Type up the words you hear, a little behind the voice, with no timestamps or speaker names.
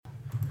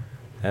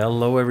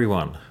Hello,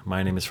 everyone.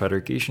 My name is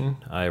Frederick Gieschen.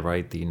 I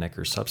write the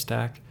Necker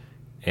Substack,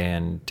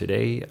 and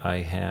today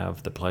I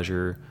have the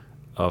pleasure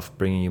of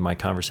bringing you my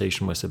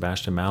conversation with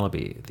Sebastian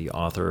Mallaby, the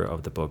author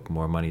of the book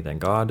More Money Than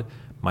God,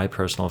 my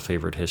personal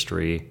favorite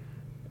history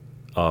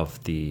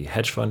of the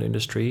hedge fund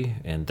industry,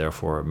 and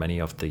therefore many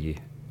of the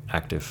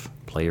active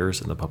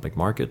players in the public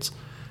markets.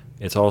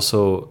 It's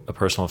also a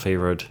personal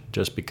favorite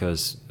just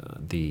because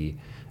the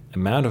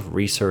amount of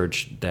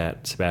research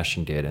that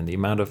Sebastian did and the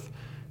amount of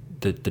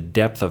the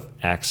depth of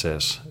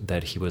access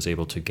that he was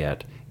able to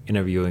get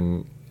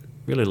interviewing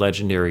really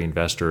legendary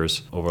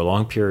investors over a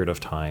long period of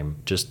time,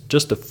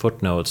 just the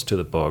footnotes to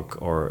the book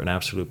are an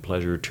absolute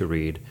pleasure to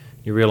read.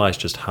 You realize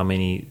just how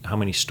many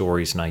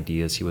stories and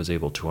ideas he was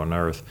able to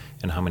unearth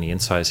and how many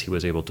insights he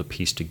was able to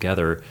piece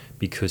together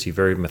because he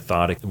very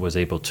methodically was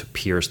able to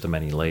pierce the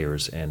many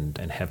layers and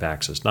have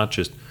access not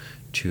just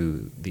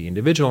to the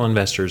individual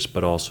investors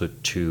but also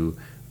to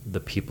the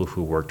people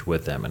who worked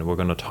with them. And we're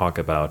going to talk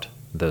about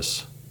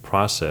this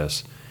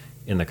process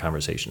in the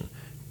conversation.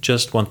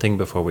 Just one thing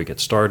before we get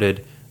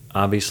started.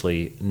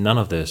 Obviously, none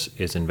of this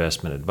is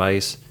investment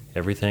advice.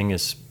 Everything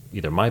is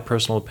either my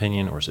personal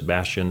opinion or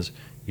Sebastian's.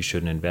 You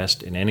shouldn't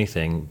invest in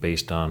anything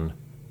based on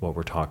what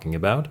we're talking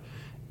about.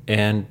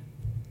 And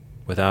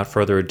without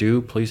further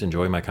ado, please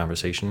enjoy my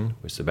conversation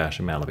with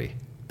Sebastian Mallaby.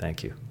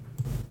 Thank you.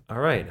 All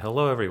right.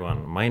 Hello,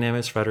 everyone. My name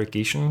is Frederick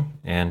Gieschen,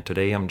 and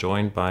today I'm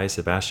joined by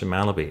Sebastian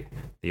Mallaby,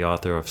 the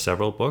author of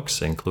several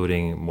books,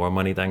 including More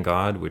Money Than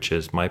God, which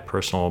is my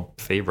personal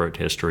favorite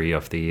history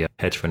of the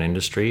hedge fund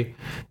industry,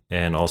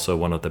 and also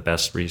one of the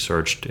best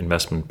researched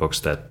investment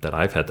books that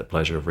I've had the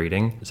pleasure of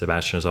reading.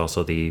 Sebastian is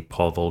also the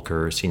Paul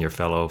Volcker Senior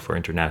Fellow for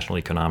International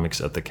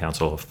Economics at the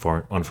Council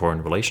on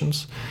Foreign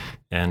Relations.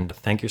 And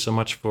thank you so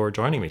much for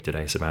joining me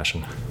today,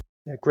 Sebastian.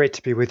 Yeah, great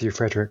to be with you,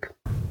 Frederick.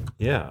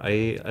 Yeah,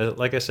 I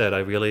like I said, I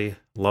really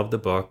love the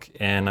book,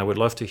 and I would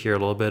love to hear a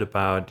little bit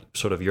about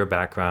sort of your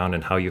background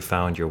and how you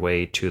found your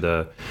way to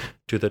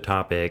the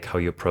topic, how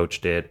you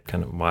approached it,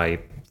 kind of why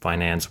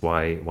finance,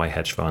 why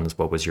hedge funds,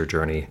 what was your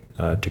journey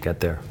to get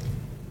there?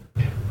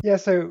 Yeah,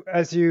 so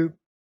as you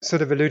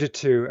sort of alluded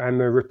to,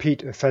 I'm a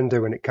repeat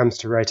offender when it comes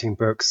to writing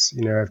books.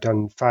 I've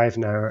done 5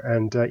 now,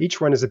 and each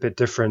one is a bit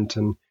different,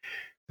 and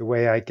the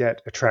way I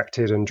get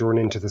attracted and drawn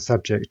into the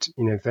subject,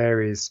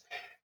 varies.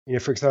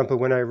 For example,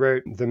 when I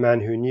wrote The Man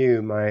Who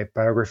Knew, my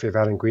biography of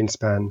Alan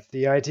Greenspan,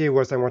 the idea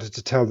was I wanted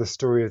to tell the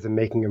story of the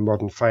making of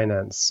modern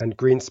finance. And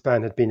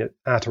Greenspan had been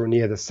at or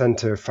near the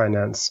center of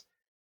finance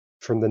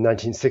from the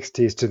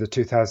 1960s to the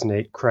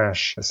 2008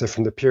 crash. So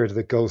from the period of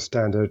the gold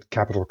standard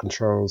capital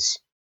controls,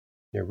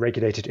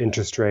 regulated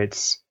interest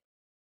rates,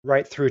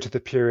 right through to the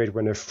period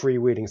when a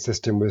freewheeling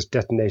system was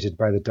detonated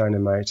by the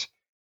dynamite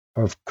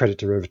of credit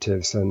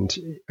derivatives and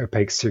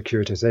opaque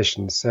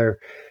securitizations.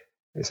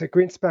 So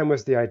Greenspan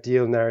was the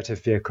ideal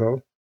narrative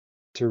vehicle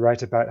to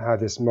write about how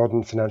this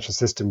modern financial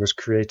system was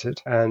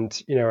created. And,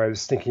 I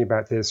was thinking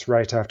about this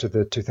right after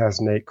the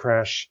 2008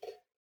 crash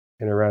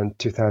in around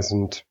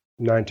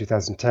 2009,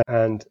 2010.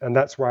 And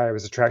that's why I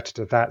was attracted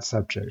to that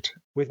subject.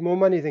 With More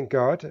Money Than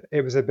God,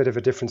 it was a bit of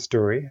a different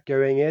story.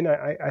 Going in,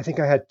 I think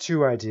I had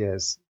 2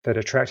 ideas that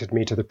attracted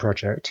me to the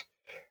project.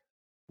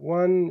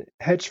 One,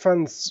 hedge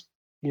funds,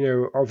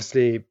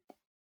 obviously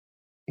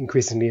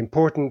increasingly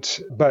important,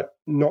 but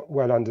not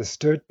well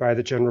understood by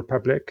the general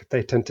public.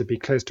 They tend to be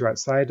close to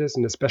outsiders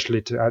and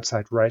especially to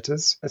outside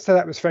writers. And so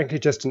that was frankly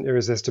just an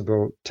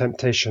irresistible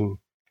temptation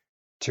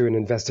to an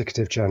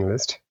investigative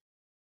journalist.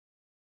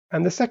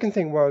 And the second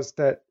thing was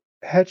that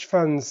hedge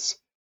funds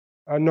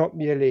are not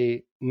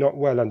merely not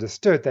well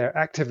understood, they're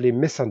actively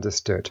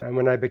misunderstood. And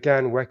when I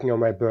began working on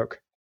my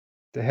book,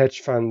 the hedge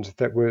fund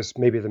that was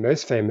maybe the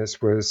most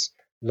famous was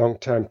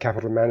long-term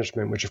capital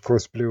management, which of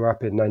course blew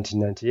up in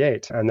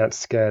 1998, and that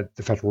scared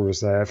the Federal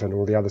Reserve and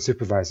all the other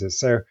supervisors.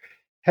 So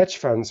hedge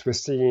funds were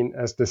seen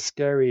as the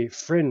scary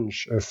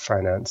fringe of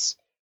finance.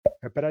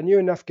 But I knew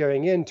enough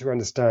going in to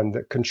understand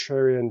that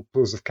contrarian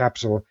pools of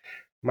capital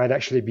might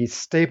actually be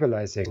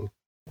stabilizing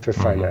for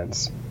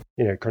finance.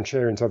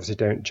 Contrarians obviously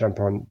don't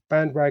jump on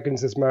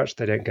bandwagons as much.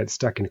 They don't get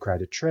stuck in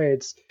crowded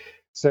trades.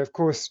 So of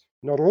course,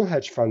 not all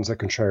hedge funds are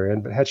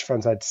contrarian, but hedge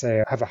funds, I'd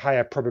say, have a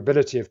higher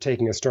probability of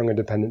taking a strong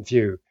independent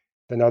view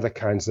than other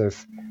kinds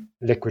of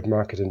liquid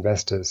market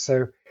investors.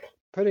 So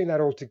putting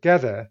that all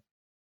together,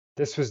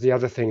 this was the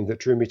other thing that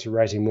drew me to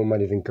writing More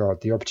Money Than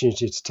God, the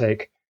opportunity to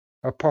take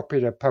a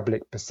popular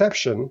public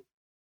perception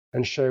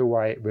and show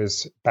why it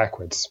was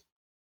backwards.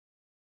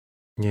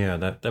 Yeah,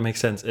 that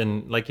makes sense.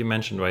 And like you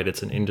mentioned, right,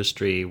 it's an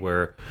industry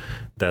where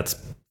that's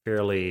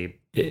fairly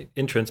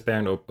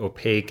intransparent,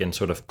 opaque, and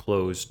sort of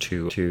closed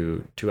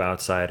to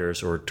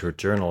outsiders or to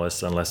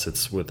journalists, unless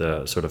it's with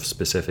a sort of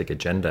specific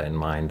agenda in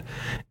mind.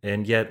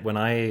 And yet,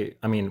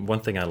 one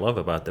thing I love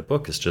about the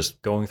book is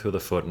just going through the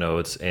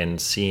footnotes and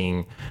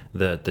seeing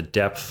the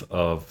depth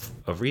of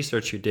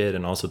research you did,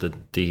 and also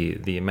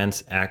the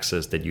immense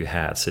access that you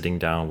had sitting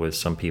down with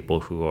some people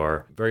who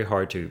are very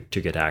hard to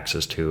get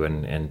access to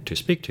and to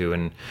speak to.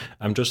 And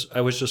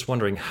I was just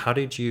wondering, how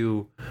did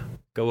you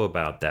go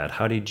about that?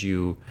 How did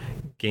you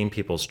gain people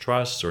people's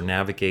trust or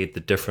navigate the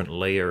different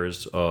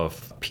layers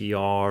of PR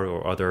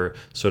or other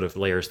sort of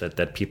layers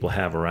that people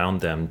have around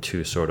them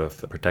to sort of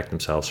protect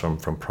themselves from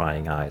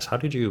prying eyes? How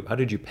did you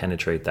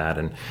penetrate that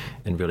and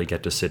really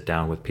get to sit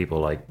down with people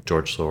like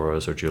George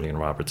Soros or Julian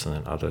Robertson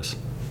and others?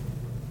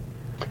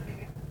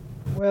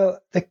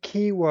 Well, the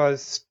key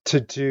was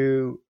to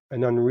do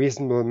an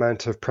unreasonable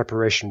amount of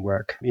preparation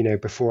work,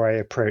 before I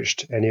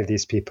approached any of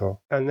these people.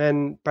 And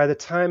then by the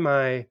time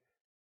I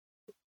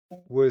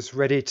was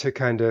ready to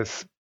kind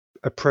of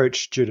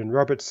approach Julian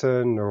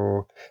Robertson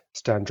or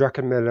Stan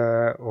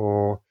Druckenmiller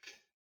or,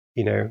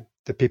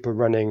 the people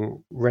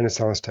running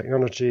Renaissance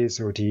Technologies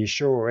or D.E.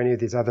 Shaw or any of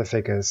these other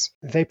figures,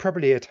 they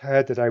probably had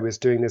heard that I was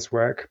doing this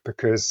work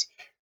because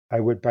I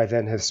would by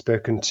then have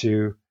spoken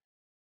to,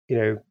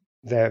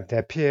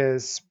 their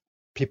peers,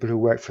 people who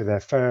worked for their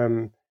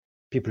firm,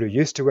 people who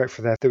used to work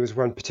for their. There was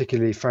one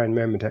particularly fine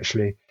moment,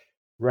 actually,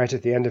 right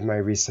at the end of my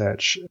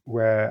research,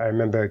 where I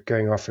remember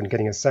going off and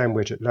getting a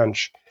sandwich at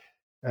lunch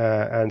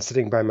and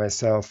sitting by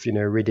myself,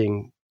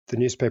 reading the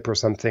newspaper or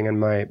something, and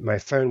my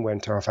phone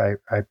went off. I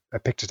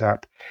picked it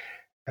up,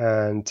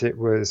 and it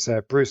was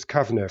Bruce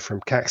Covenor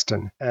from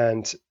Caxton.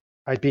 And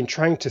I'd been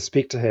trying to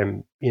speak to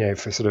him,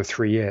 for sort of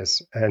 3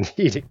 years, and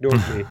he'd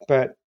ignored me.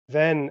 But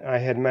then I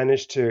had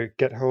managed to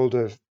get hold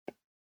of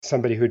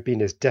somebody who'd been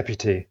his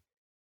deputy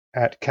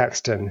at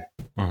Caxton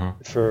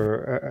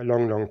for a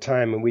long, long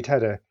time. And we'd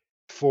had a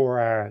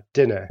 4-hour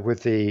dinner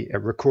with the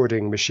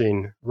recording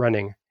machine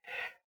running.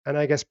 And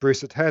I guess Bruce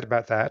had heard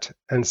about that.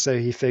 And so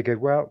he figured,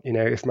 well,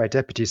 if my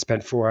deputy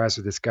spent 4 hours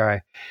with this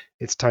guy,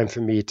 it's time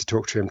for me to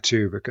talk to him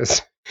too,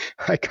 because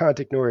I can't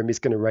ignore him. He's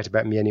going to write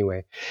about me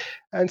anyway.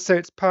 And so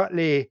it's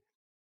partly,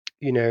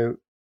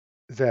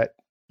 that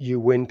you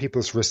win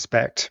people's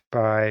respect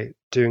by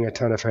doing a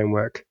ton of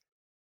homework.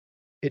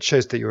 It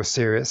shows that you're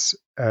serious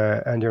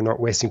and you're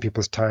not wasting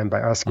people's time by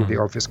asking the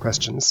obvious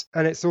questions.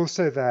 And it's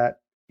also that,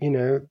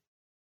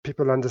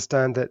 people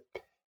understand that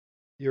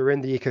you're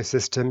in the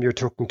ecosystem, you're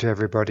talking to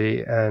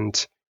everybody,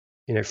 and,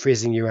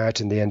 freezing you out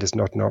in the end is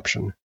not an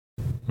option.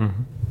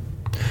 Mm-hmm.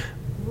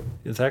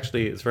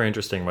 It's very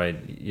interesting, right?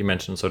 You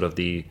mentioned sort of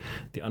the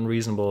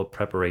unreasonable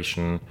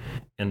preparation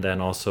and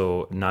then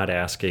also not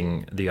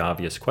asking the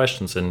obvious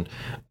questions. And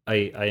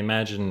I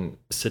imagine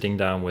sitting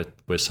down with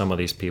some of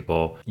these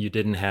people, you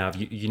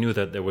knew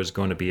that there was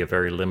going to be a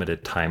very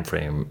limited time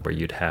frame where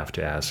you'd have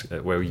to ask,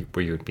 where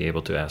you'd be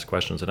able to ask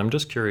questions. And I'm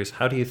just curious,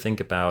 how do you think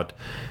about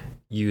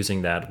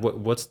using that?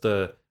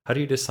 How do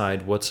you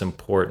decide what's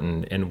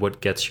important and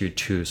what gets you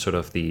to sort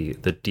of the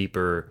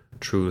deeper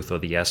truth or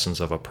the essence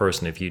of a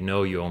person? If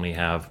you only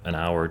have an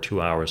hour or 2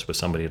 hours with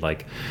somebody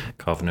like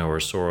Covenor or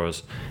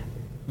Soros,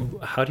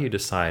 how do you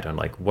decide on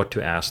like what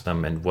to ask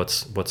them and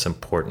what's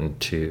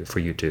important for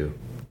you to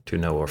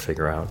know or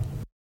figure out?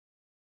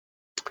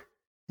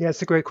 Yeah,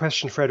 it's a great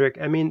question, Frederick.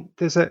 I mean,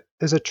 there's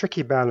a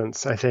tricky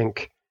balance, I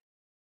think,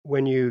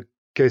 when you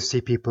go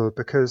see people,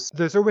 because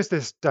there's always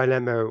this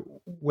dilemma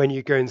when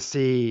you go and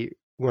see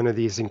one of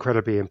these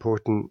incredibly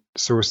important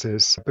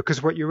sources,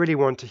 because what you really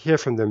want to hear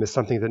from them is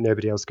something that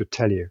nobody else could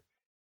tell you.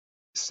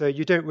 So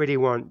you don't really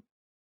want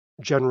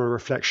general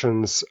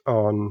reflections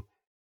on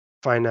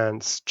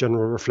finance,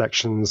 general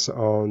reflections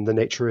on the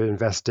nature of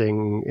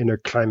investing in a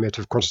climate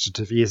of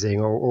quantitative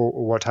easing or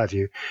what have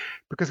you,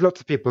 because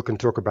lots of people can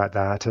talk about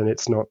that and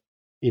it's not,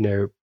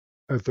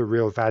 of the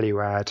real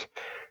value add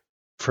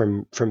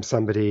from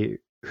somebody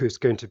who's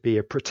going to be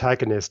a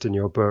protagonist in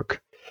your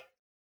book.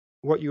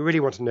 What you really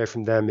want to know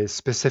from them is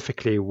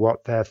specifically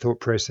what their thought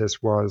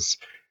process was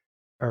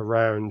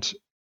around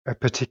a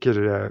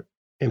particular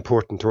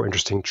important or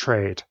interesting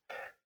trade.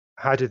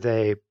 How did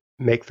they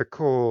make the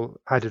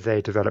call? How did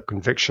they develop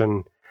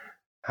conviction?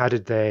 How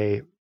did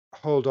they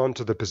hold on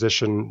to the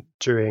position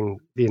during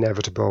the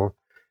inevitable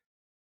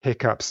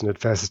hiccups and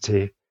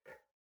adversity?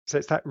 So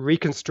it's that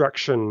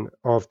reconstruction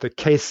of the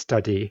case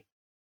study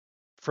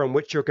from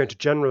which you're going to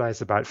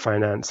generalize about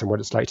finance and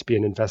what it's like to be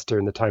an investor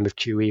in the time of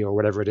QE or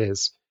whatever it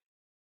is.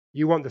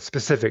 You want the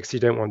specifics,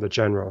 you don't want the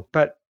general.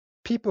 But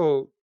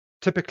people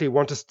typically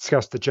want to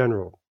discuss the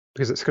general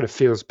because it kind of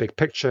feels big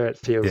picture, it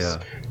feels,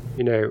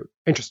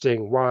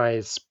 interesting,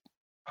 wise,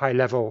 high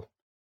level.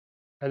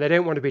 And they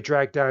don't want to be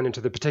dragged down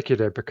into the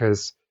particular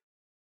because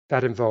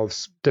that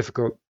involves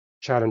difficult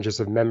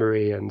challenges of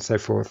memory and so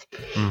forth.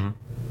 Mm-hmm.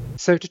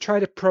 So to try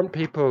to prompt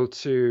people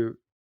to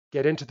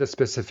get into the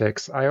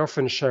specifics, I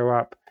often show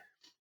up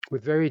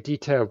with very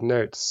detailed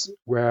notes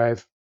where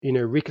I've,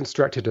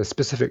 reconstructed a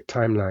specific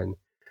timeline.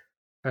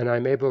 And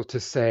I'm able to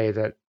say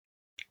that,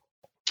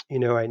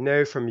 I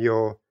know from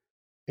your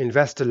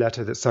investor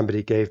letter that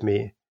somebody gave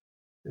me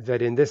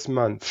that in this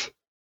month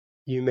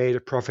you made a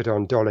profit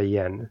on dollar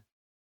yen.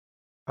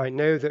 I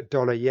know that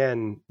dollar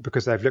yen,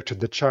 because I've looked at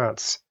the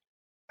charts,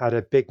 had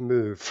a big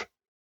move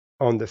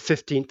on the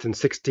 15th and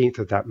 16th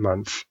of that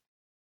month.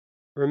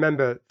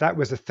 Remember, that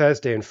was a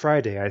Thursday and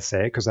Friday, I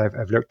say, because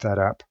I've looked that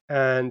up.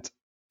 And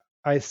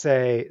I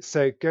say,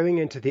 so going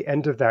into the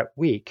end of that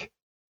week,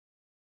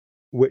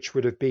 which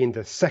would have been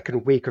the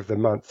second week of the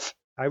month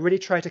I really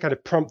try to kind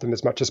of prompt them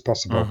as much as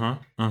possible.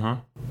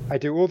 I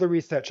do all the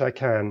research I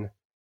can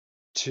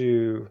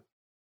to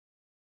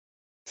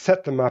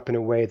set them up in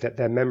a way that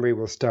their memory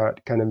will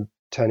start kind of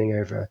turning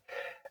over.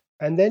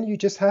 And then you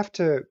just have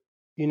to,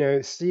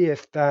 see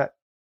if that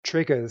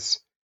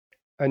triggers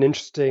an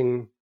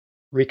interesting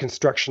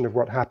reconstruction of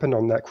what happened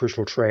on that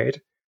crucial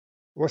trade.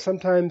 Or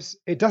sometimes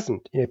it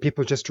doesn't.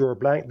 People just draw a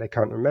blank, they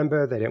can't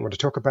remember, they don't want to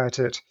talk about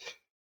it,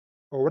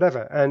 or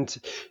whatever. And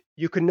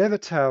you can never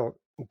tell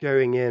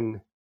going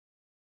in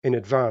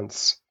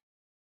advance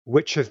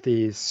which of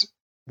these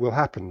will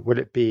happen. Will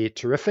it be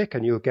terrific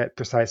and you'll get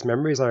precise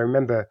memories? I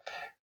remember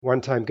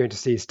one time going to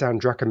see Stan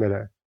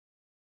Druckenmiller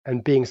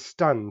and being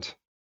stunned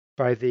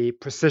by the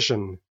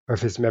precision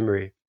of his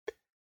memory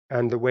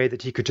and the way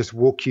that he could just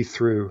walk you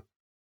through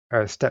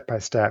step by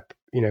step,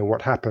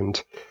 what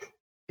happened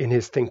in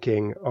his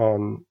thinking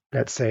on,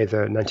 let's say, the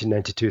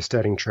 1992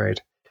 sterling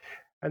trade.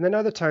 And then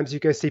other times you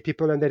go see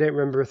people and they don't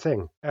remember a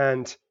thing.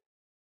 And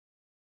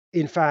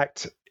in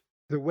fact,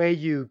 the way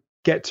you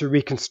get to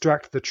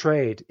reconstruct the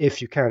trade,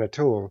 if you can at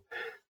all,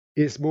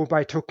 is more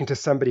by talking to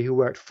somebody who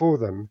worked for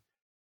them,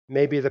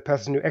 maybe the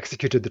person who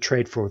executed the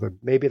trade for them,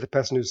 maybe the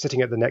person who's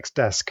sitting at the next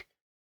desk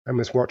and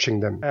was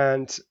watching them.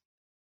 And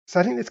so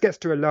I think this gets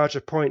to a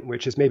larger point,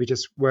 which is maybe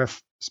just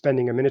worth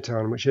spending a minute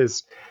on, which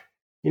is,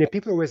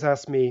 people always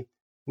ask me,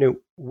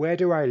 where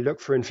do I look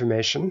for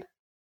information?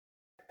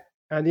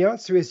 And the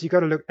answer is you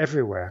got to look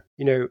everywhere.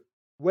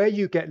 Where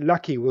you get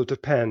lucky will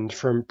depend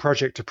from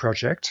project to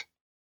project.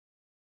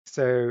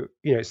 So,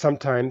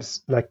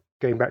 sometimes, like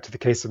going back to the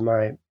case of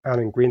my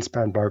Alan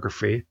Greenspan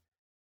biography,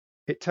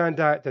 it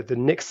turned out that the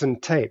Nixon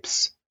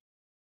tapes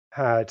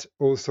had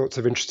all sorts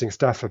of interesting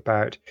stuff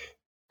about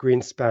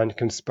Greenspan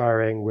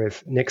conspiring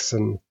with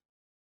Nixon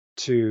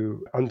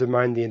to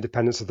undermine the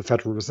independence of the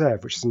Federal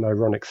Reserve, which is an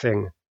ironic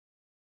thing,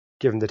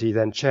 given that he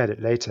then chaired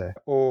it later.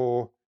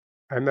 Or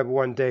I remember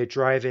one day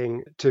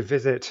driving to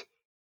visit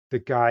the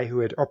guy who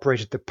had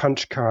operated the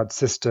punch card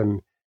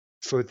system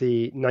for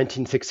the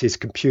 1960s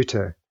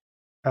computer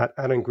at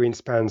Alan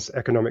Greenspan's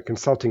economic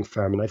consulting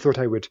firm. And I thought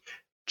I would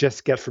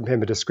just get from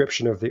him a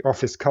description of the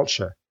office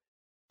culture.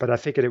 But I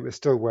figured it was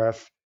still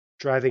worth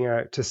driving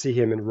out to see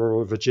him in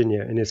rural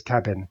Virginia in his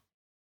cabin.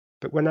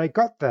 But when I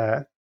got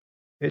there,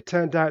 it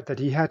turned out that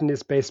he had in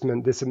his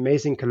basement this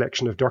amazing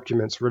collection of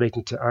documents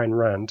relating to Ayn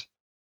Rand,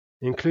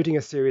 including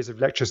a series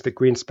of lectures that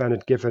Greenspan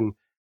had given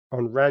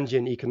on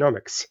Randian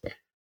economics.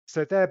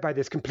 So there, by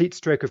this complete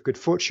stroke of good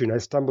fortune, I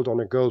stumbled on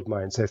a gold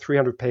mine, so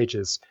 300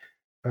 pages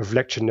of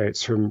lecture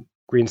notes from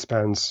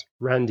Greenspan's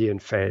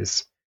Randian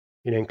phase,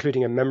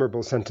 including a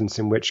memorable sentence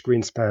in which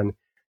Greenspan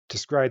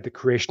described the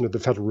creation of the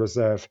Federal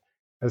Reserve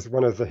as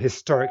one of the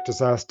historic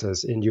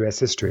disasters in U.S.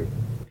 history.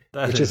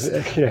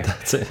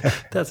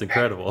 That's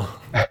incredible.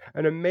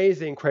 An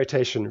amazing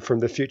quotation from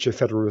the future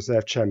Federal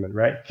Reserve chairman,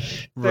 right?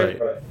 Right.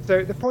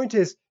 So the point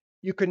is,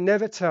 you can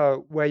never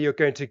tell where you're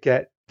going to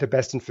get the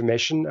best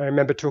information. I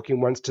remember talking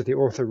once to the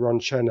author Ron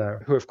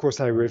Chernow, who of course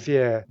I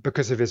revere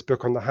because of his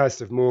book on the House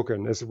of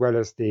Morgan, as well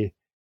as the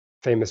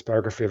famous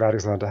biography of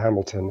Alexander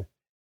Hamilton.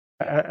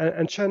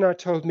 And Chernow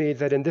told me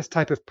that in this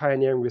type of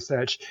pioneering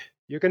research,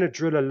 you're going to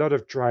drill a lot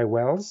of dry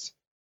wells,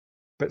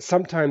 but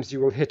sometimes you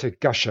will hit a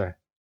gusher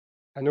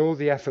and all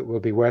the effort will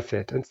be worth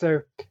it. And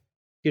so,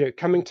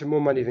 coming to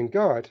More Money Than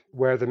God,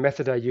 where the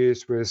method I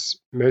used was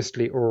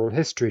mostly oral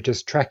history,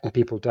 just tracking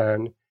people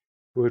down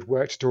who had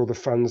worked at all the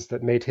funds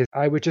that made history,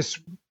 I would just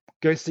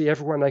go see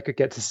everyone I could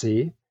get to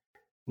see,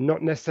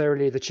 not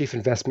necessarily the chief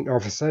investment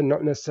officer,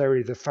 not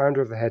necessarily the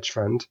founder of the hedge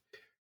fund,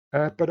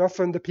 but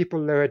often the people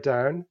lower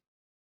down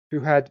who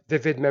had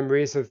vivid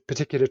memories of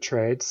particular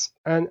trades.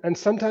 And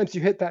sometimes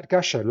you hit that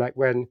gusher, like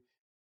when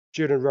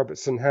Julian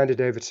Robertson handed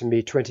over to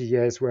me 20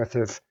 years worth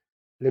of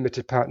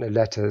limited partner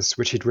letters,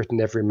 which he'd written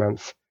every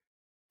month,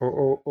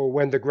 or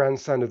when the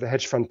grandson of the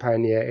hedge fund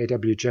pioneer,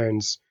 A.W.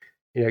 Jones,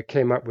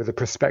 came up with a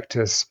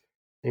prospectus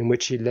in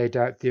which he laid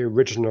out the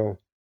original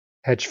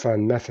hedge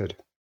fund method.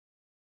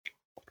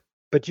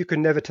 But you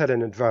can never tell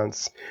in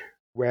advance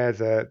where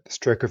the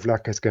stroke of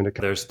luck is going to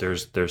come.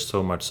 There's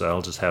so much, so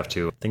I'll just have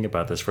to think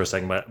about this for a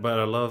second. But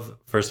I love,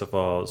 first of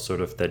all, sort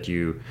of that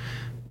you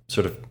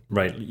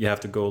right, you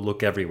have to go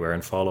look everywhere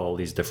and follow all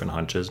these different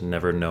hunches,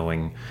 never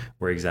knowing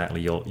where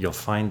exactly you'll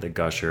find the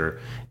gusher.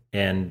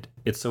 And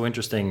it's so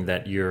interesting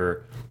that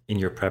in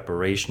your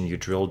preparation, you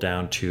drill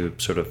down to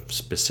sort of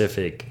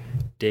specific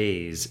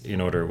days in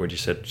order, what you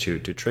said, to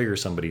trigger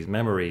somebody's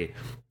memory,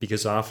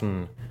 because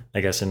often, I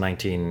guess in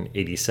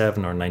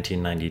 1987 or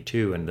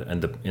 1992, and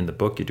in the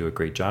book you do a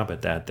great job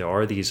at that, there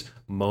are these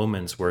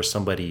moments where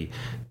somebody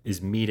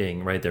is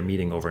meeting, right? They're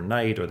meeting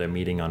overnight, or they're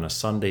meeting on a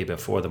Sunday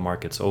before the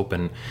markets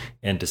open,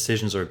 and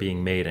decisions are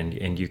being made,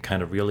 and you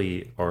kind of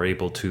really are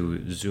able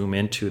to zoom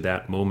into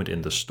that moment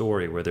in the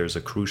story where there's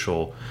a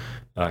crucial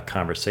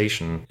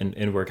conversation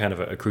and where kind of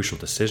a crucial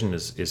decision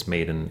is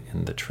made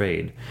in the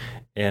trade.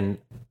 And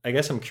I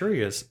guess I'm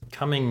curious,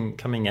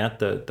 coming at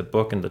the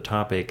book and the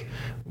topic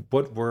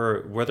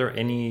were there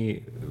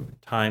any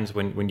times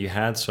when you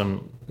had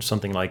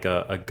something like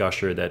a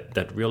gusher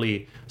that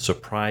really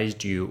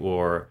surprised you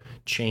or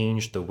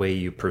changed the way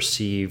you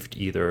perceived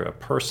either a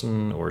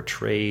person or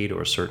trade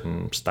or a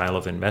certain style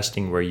of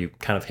investing, where you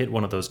kind of hit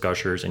one of those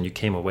gushers and you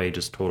came away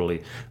just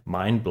totally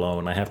mind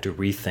blown? I have to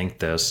rethink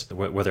this.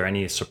 Were there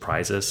any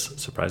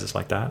surprises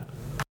like that?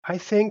 I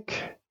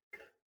think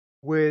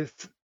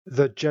with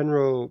the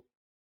general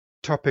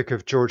topic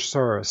of George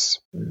Soros,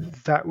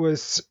 that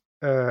was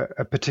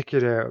a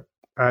particular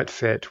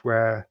outfit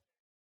where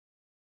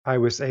I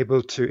was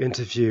able to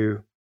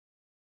interview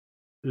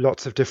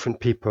lots of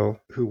different people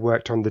who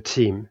worked on the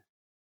team.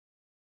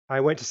 I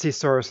went to see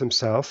Soros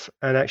himself,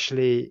 and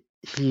actually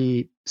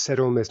he said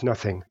almost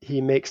nothing.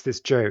 He makes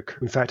this joke.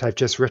 In fact, I've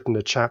just written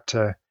a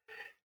chapter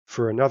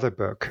for another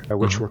book,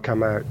 which will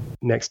come out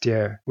next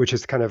year, which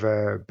is kind of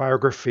a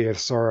biography of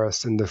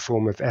Soros in the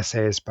form of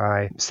essays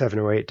by 7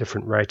 or 8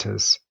 different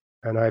writers.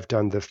 And I've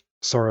done the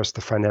Soros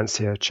the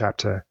Financier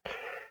chapter.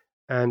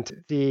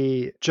 And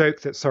the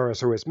joke that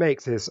Soros always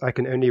makes is, I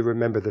can only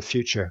remember the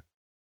future.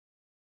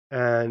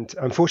 And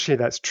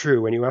unfortunately, that's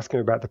true. When you ask him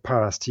about the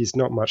past, he's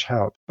not much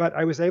help. But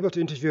I was able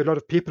to interview a lot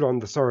of people on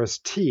the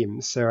Soros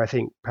team. So I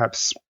think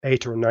perhaps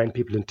 8 or 9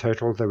 people in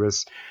total. There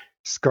was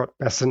Scott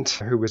Bessent,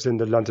 who was in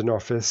the London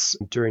office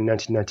during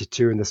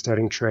 1992 in the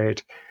sterling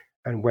trade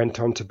and went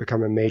on to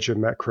become a major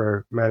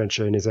macro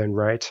manager in his own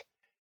right.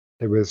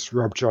 There was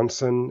Rob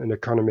Johnson, an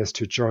economist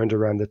who joined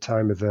around the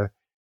time of the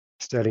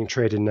sterling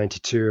trade in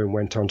 92 and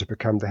went on to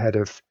become the head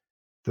of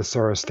the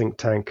Soros think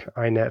tank,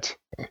 INET.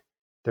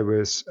 There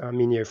was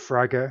Arminio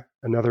Fraga,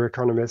 another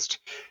economist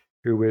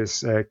who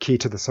was key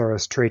to the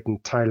Soros trade in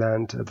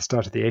Thailand at the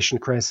start of the Asian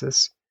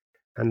crisis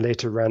and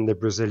later ran the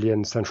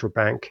Brazilian central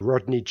bank.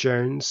 Rodney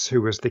Jones,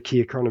 who was the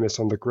key economist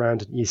on the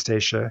ground in East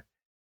Asia,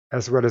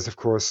 as well as, of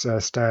course,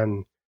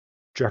 Stan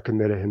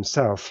Druckenmiller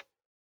himself.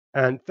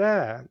 And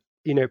there,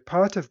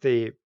 part of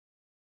the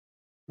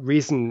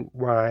reason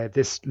why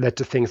this led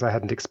to things I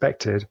hadn't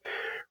expected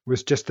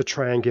was just the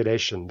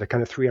triangulation, the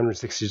kind of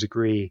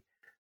 360-degree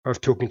of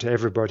talking to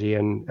everybody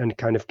and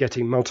kind of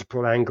getting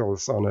multiple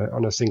angles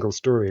on a single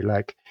story,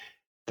 like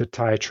the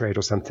Thai trade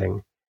or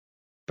something.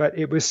 But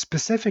it was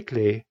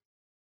specifically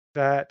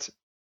that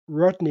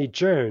Rodney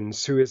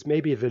Jones, who is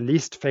maybe the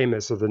least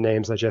famous of the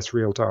names I just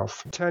reeled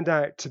off, turned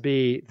out to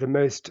be the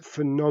most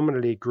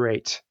phenomenally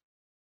great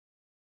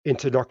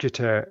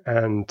interlocutor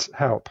and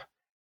help,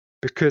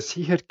 because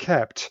he had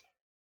kept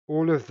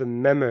all of the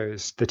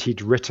memos that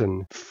he'd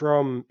written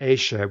from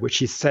Asia, which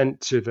he sent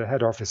to the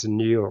head office in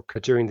New York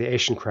during the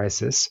Asian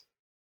crisis,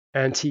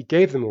 and he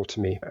gave them all to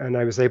me. And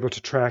I was able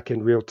to track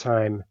in real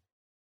time,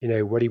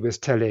 what he was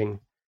telling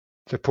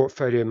the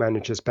portfolio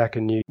managers back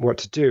in New York what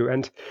to do.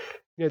 And,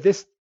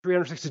 this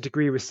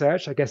 360-degree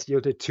research, I guess,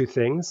 yielded 2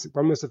 things.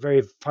 One was a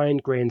very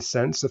fine-grained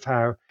sense of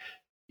how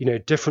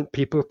different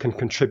people can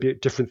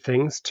contribute different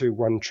things to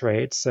one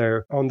trade.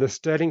 So on the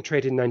sterling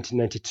trade in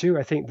 1992,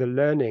 I think the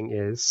learning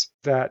is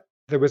that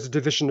there was a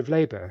division of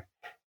labor.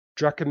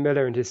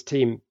 Druckenmiller and his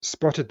team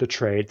spotted the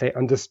trade. They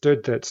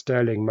understood that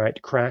sterling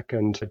might crack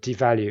and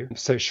devalue.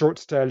 So short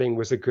sterling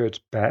was a good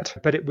bet.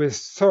 But it was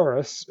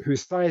Soros who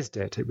sized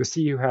it. It was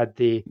he who had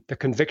the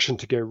conviction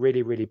to go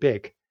really, really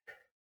big.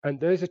 And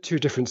those are 2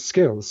 different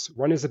skills.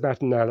 One is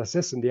about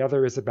analysis and the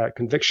other is about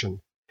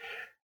conviction.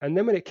 And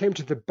then when it came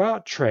to the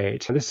baht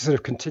trade, and this is sort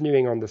of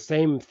continuing on the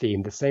same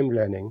theme, the same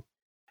learning,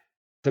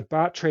 the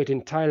baht trade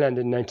in Thailand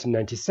in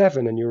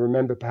 1997, and you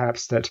remember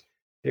perhaps that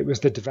it was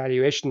the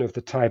devaluation of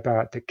the Thai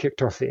baht that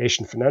kicked off the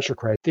Asian financial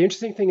crisis. The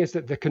interesting thing is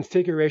that the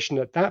configuration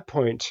at that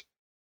point,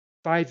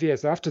 5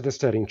 years after the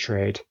sterling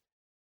trade,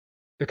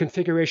 the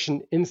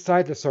configuration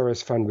inside the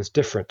Soros fund was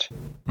different.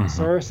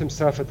 Soros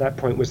himself at that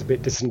point was a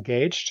bit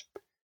disengaged.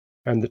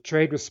 And the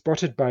trade was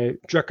spotted by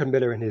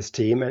Druckenmiller and his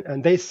team,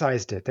 and they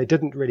sized it. They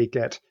didn't really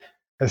get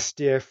a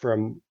steer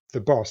from the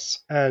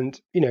boss. And,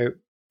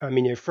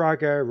 Arminio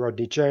Fraga,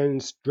 Rodney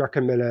Jones,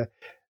 Druckenmiller,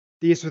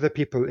 these were the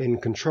people in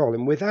control.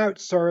 And without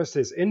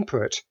Soros's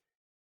input,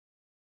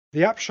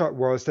 the upshot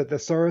was that the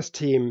Soros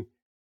team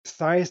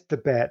sized the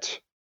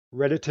bet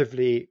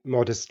relatively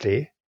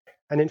modestly.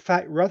 And in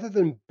fact, rather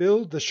than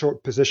build the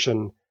short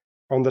position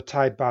on the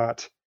Thai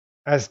baht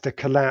as the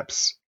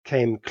collapse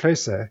came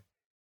closer,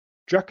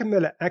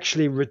 Druckenmiller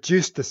actually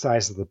reduced the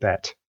size of the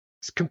bet.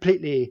 It's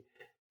completely,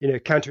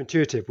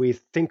 counterintuitive. We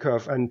think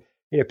of, and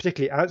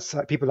particularly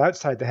people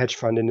outside the hedge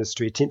fund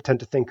industry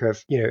tend to think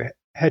of,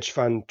 hedge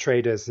fund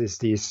traders as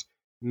these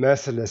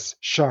merciless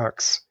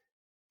sharks.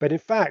 But in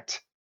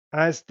fact,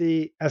 as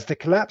the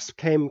collapse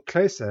came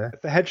closer,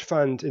 the hedge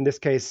fund in this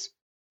case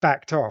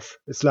backed off.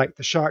 It's like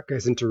the shark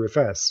goes into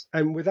reverse.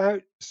 And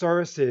without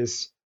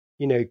Soros's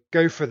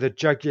go for the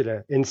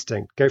jugular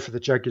instinct, go for the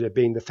jugular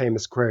being the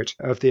famous quote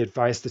of the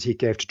advice that he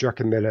gave to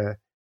Druckenmiller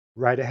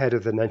right ahead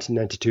of the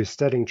 1992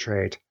 sterling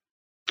trade.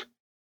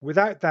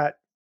 Without that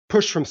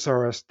push from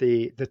Soros,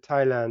 the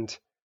Thailand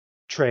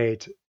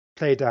trade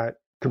played out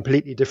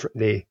completely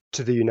differently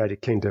to the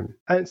United Kingdom.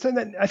 And so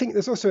then I think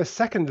there's also a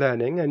second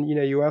learning. And,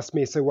 you asked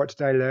me, so what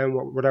did I learn?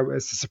 What I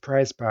was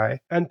surprised by?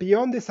 And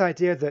beyond this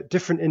idea that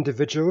different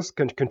individuals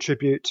can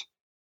contribute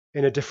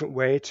in a different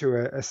way to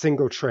a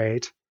single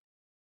trade,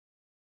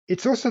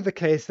 it's also the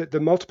case that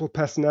the multiple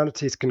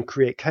personalities can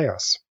create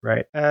chaos,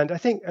 right? And I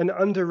think an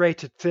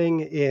underrated thing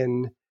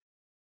in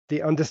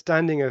the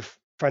understanding of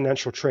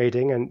financial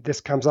trading, and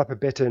this comes up a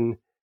bit in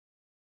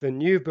the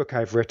new book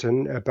I've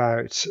written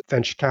about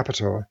venture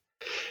capital,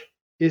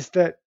 is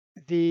that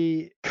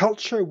the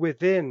culture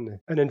within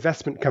an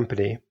investment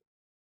company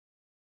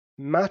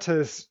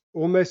matters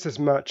almost as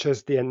much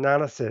as the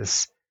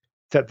analysis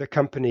that the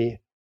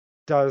company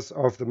does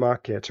of the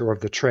market or of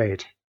the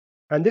trade.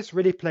 And this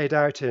really played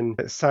out in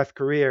South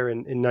Korea in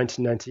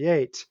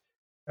 1998,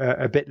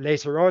 a bit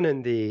later on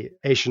in the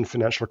Asian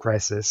financial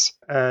crisis.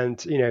 And,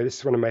 this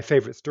is one of my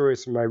favorite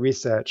stories from my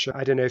research.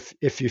 I don't know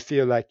if you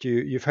feel like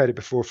you've heard it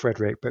before,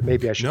 Frederick, but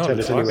maybe I should tell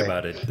it anyway. No, talk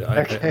about it.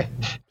 Okay.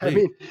 I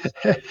mean,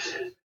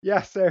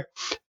 yeah, so,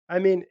 I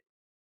mean,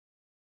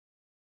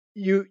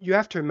 you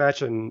have to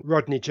imagine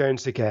Rodney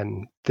Jones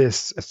again,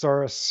 this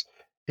Soros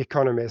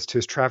economist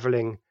who's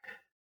traveling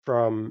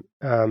from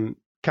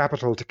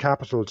capital to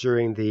capital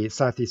during the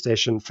Southeast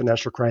Asian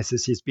financial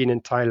crisis. He's been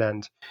in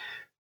Thailand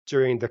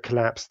during the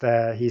collapse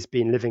there. He's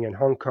been living in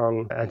Hong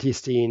Kong, and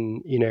he's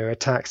seen,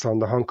 attacks on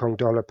the Hong Kong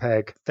dollar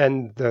peg.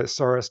 Then the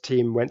Soros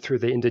team went through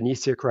the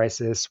Indonesia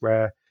crisis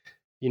where,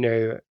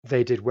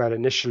 they did well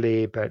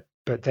initially, but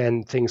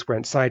then things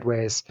went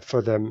sideways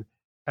for them.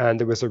 And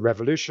there was a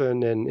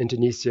revolution in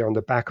Indonesia on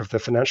the back of the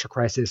financial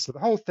crisis. So the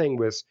whole thing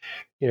was,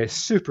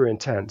 super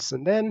intense.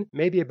 And then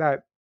maybe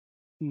about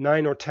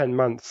 9 or 10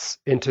 months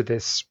into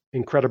this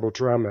incredible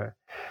drama,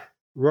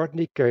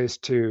 Rodney goes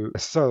to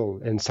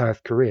Seoul in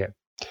South Korea.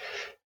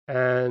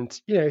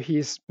 And,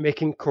 he's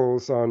making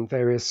calls on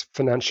various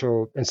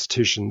financial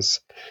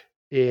institutions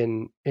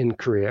in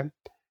Korea.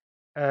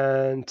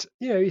 And,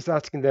 he's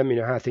asking them,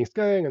 how are things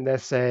going? And they're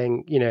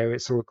saying,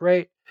 it's all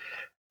great.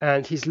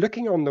 And he's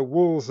looking on the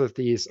walls of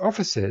these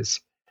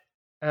offices.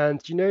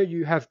 And,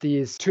 you have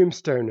these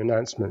tombstone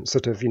announcements,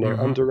 sort of,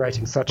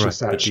 underwriting such and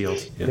such, the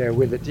deals,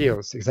 with the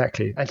deals,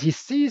 exactly. And he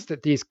sees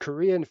that these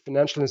Korean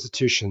financial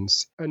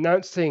institutions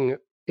announcing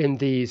in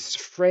these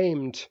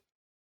framed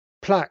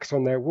plaques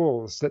on their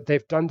walls that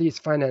they've done these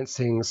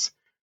financings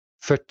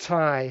for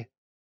Thai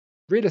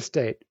real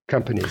estate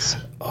companies.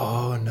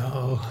 Oh,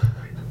 no.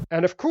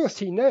 And of course,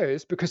 he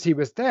knows, because he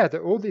was there, that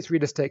all these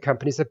real estate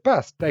companies are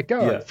bust. They're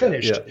gone,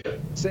 finished. Yeah.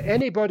 So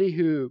anybody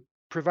who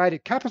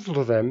provided capital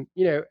to them,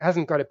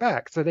 hasn't got it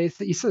back. So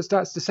he sort of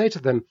starts to say to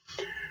them,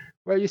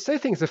 well, you say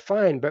things are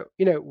fine, but,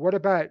 what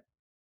about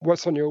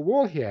what's on your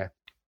wall here?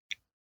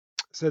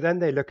 So then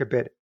they look a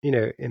bit,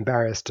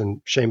 embarrassed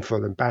and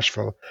shameful and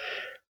bashful.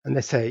 And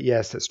they say,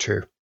 yes, that's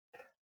true.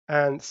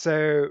 And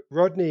so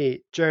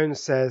Rodney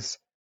Jones says,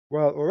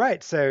 well, all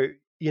right, so,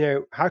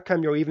 how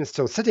come you're even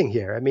still sitting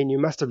here? I mean, you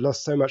must have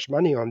lost so much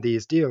money on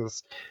these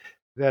deals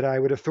that I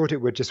would have thought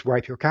it would just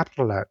wipe your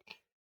capital out.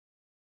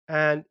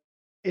 And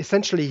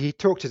essentially, he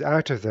talked it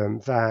out of them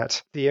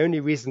that the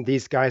only reason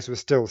these guys were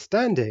still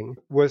standing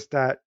was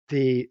that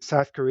the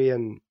South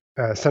Korean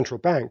central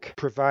bank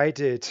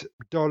provided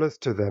dollars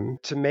to them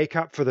to make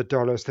up for the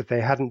dollars that they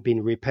hadn't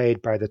been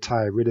repaid by the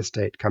Thai real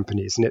estate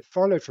companies. And it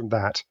followed from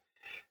that,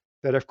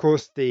 of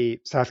course,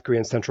 the South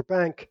Korean central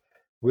bank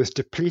was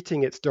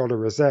depleting its dollar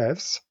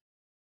reserves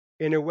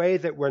in a way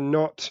that was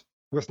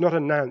not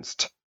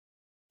announced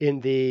in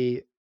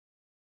the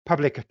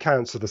public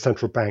accounts of the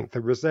central bank. The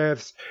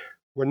reserves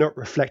were not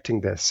reflecting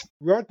this.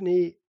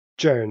 Rodney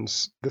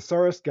Jones, the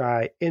Soros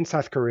guy in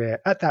South Korea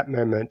at that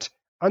moment,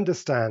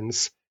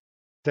 understands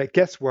that,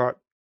 guess what?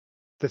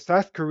 The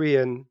South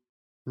Korean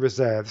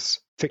reserves,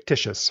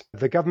 fictitious.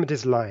 The government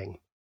is lying.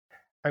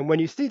 And when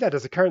you see that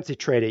as a currency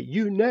trader,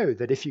 you know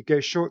that if you go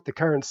short the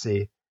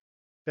currency,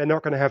 they're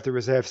not going to have the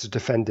reserves to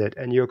defend it,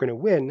 and you're going to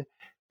win.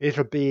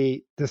 It'll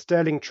be the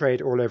sterling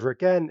trade all over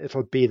again.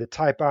 It'll be the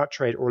Thai baht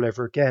trade all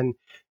over again.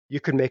 You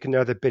can make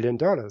another $1 billion.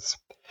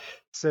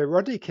 So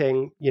Rodney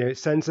King,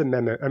 sends a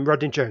memo, and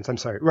Rodney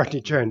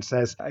Jones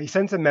says, he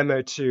sends a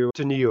memo to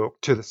New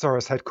York, to the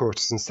Soros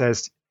headquarters, and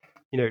says,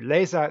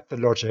 lays out the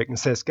logic and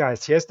says,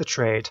 guys, here's the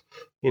trade.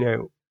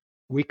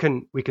 We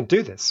can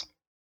do this.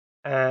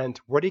 And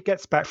what he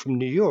gets back from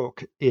New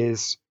York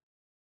is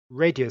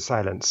radio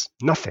silence,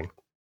 nothing.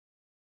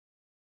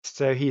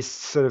 So he's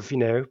sort of,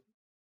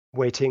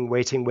 waiting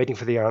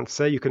for the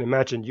answer. You can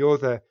imagine you're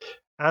the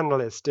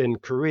analyst in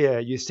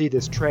Korea. You see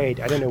this trade.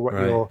 I don't know what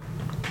your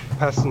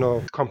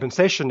personal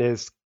compensation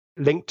is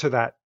linked to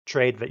that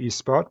trade that you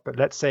spot, but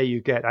let's say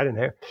you get, I don't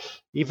know,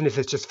 even if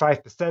it's just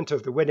 5%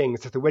 of the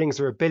winnings, if the winnings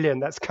are $1 billion,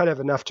 that's kind of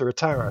enough to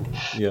retire on.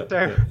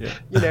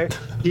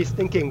 He's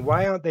thinking,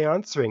 why aren't they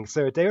answering?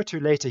 So a day or two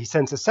later, he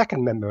sends a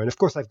second memo. And of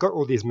course, I've got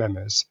all these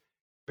memos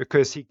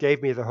because he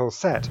gave me the whole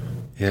set.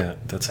 Yeah,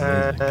 that's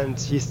amazing. And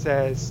he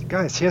says,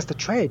 guys, here's the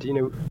trade.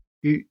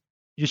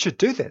 You should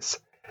do this.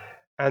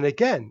 And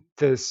again,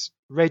 there's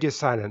radio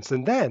silence.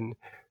 And then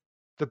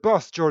the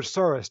boss, George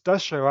Soros,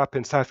 does show up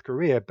in South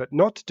Korea, but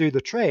not to do the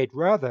trade,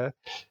 rather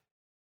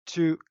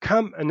to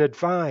come and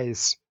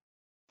advise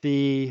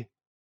the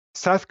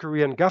South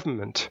Korean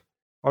government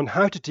on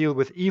how to deal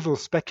with evil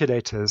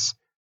speculators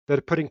that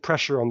are putting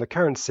pressure on the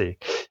currency.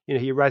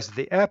 He arrives at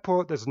the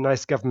airport, there's a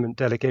nice government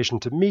delegation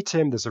to meet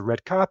him, there's a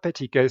red carpet,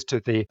 he goes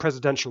to the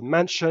presidential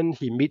mansion,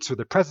 he meets with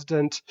the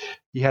president,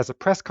 he has a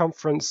press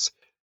conference.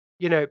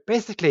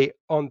 Basically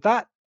on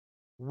that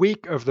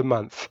week of the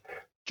month,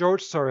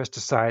 George Soros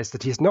decides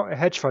that he's not a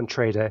hedge fund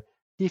trader.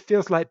 He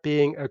feels like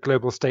being a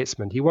global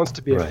statesman. He wants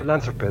to be a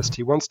philanthropist.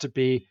 He wants to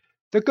be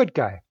the good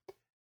guy.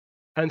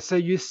 And so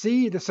you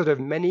see the sort of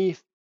many,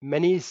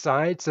 many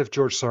sides of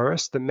George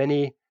Soros, the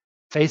many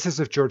faces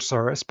of George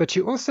Soros, but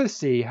you also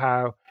see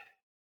how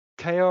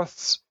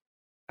chaos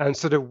and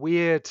sort of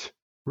weird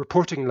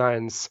reporting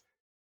lines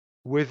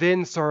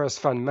within Soros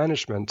fund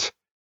management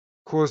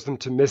cause them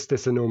to miss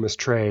this enormous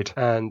trade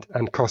and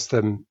cost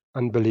them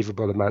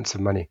unbelievable amounts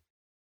of money.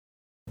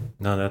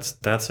 No,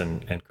 that's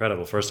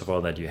incredible. First of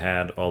all, that you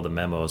had all the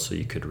memos so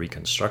you could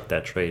reconstruct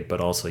that trade, but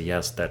also,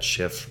 yes, that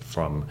shift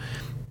from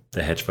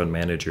the hedge fund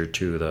manager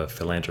to the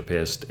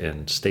philanthropist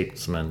and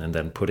statesman, and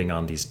then putting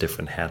on these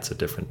different hats at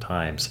different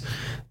times.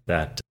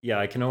 That, yeah,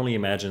 I can only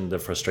imagine the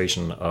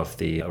frustration of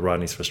the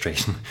Rodney's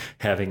frustration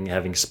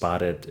having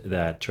spotted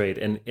that trade.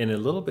 And a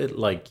little bit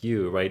like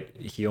you, right?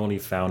 He only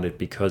found it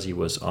because he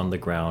was on the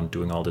ground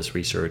doing all this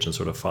research and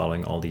sort of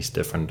following all these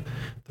different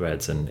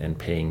threads and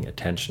paying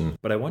attention.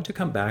 But I want to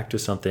come back to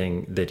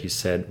something that you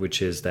said,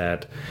 which is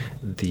that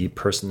the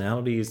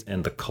personalities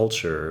and the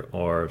culture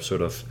are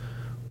sort of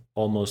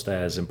almost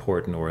as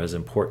important or as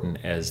important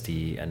as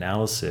the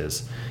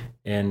analysis.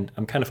 And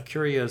I'm kind of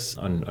curious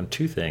on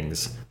two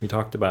things. We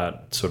talked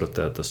about sort of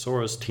the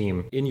Soros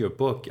team. In your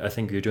book, I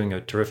think you're doing a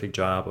terrific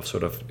job of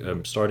sort of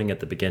starting at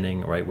the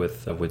beginning, right,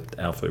 with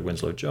Alfred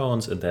Winslow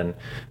Jones, and then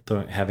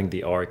having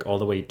the arc all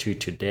the way to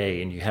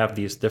today. And you have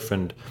these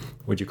different,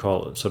 what you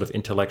call sort of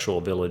intellectual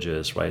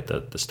villages, right?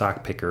 The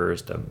stock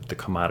pickers, the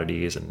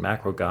commodities and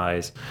macro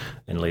guys,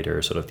 and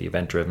later sort of the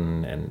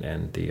event-driven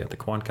and the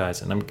quant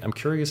guys. And I'm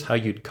curious how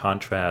you'd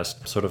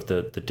contrast sort of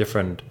the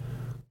different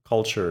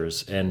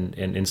cultures and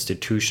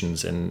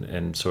institutions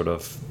and sort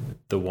of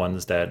the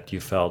ones that you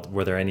felt,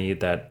 were there any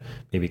that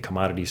maybe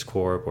Commodities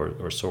Corp or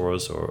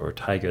Soros or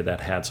Tiger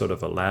that had sort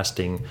of a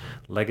lasting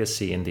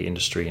legacy in the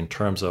industry in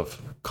terms of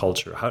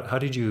culture? How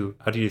did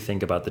you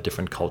think about the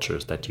different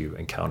cultures that you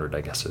encountered,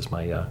 I guess is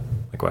my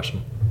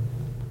question.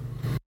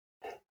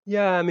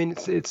 Yeah, I mean,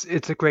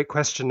 it's a great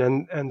question,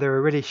 and there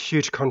are really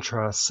huge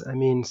contrasts. I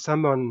mean,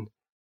 someone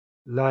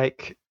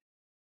like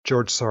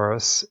George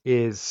Soros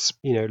is,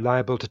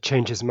 liable to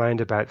change his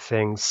mind about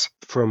things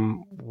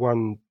from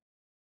one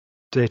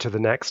day to the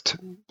next,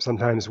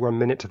 sometimes 1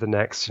 minute to the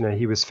next.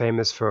 He was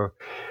famous for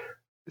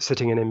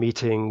sitting in a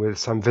meeting with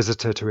some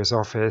visitor to his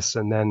office,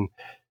 and then,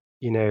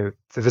 the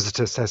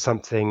visitor says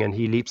something and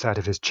he leaps out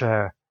of his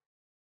chair,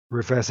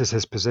 reverses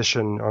his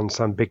position on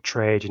some big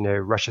trade,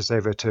 rushes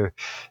over to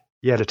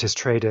yell at his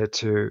trader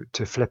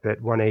to flip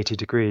it 180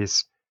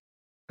 degrees.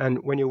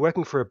 And when you're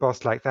working for a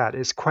boss like that,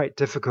 it's quite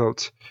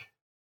difficult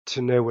to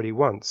know what he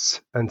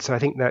wants. And so I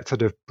think that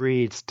sort of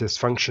breeds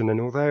dysfunction. And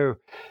although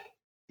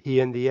he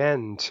in the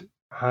end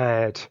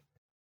hired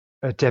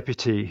a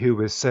deputy who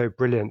was so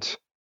brilliant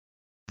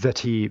that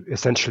he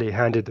essentially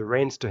handed the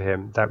reins to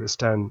him, that was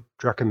Stan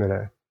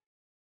Druckenmiller,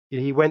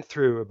 he went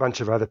through a bunch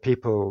of other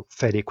people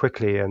fairly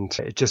quickly, and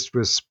it just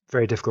was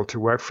very difficult to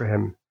work for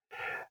him.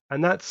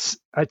 And that's,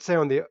 I'd say,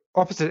 on the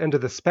opposite end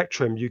of the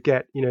spectrum, you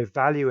get,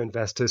 value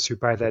investors who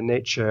by their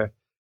nature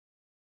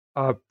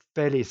are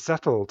fairly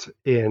settled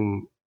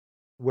in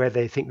where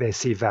they think they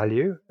see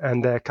value,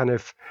 and they're kind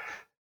of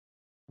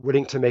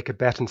willing to make a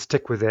bet and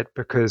stick with it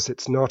because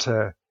it's not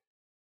a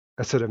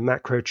sort of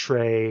macro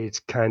trade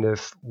kind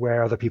of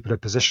where other people are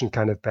positioned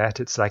kind of bet.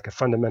 It's like a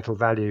fundamental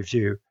value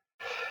view.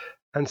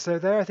 And so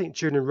there, I think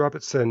Julian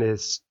Robertson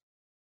is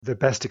the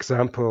best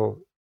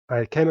example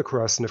I came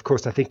across. And of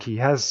course, I think he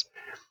has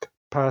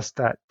passed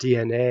that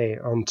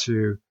DNA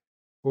onto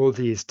all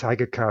these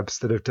Tiger Cubs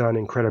that have done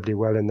incredibly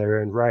well in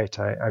their own right.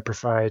 I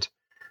provide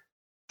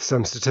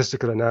some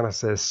statistical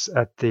analysis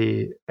at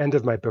the end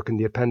of my book in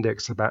the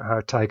appendix about how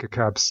Tiger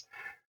Cubs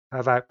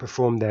have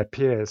outperformed their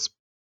peers,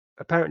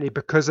 apparently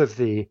because of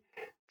the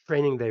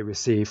training they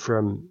receive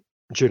from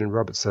Julian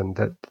Robertson.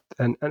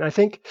 And I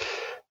think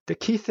the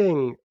key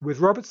thing with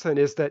Robertson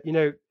is that,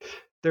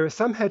 there are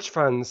some hedge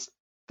funds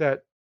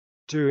that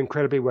do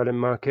incredibly well in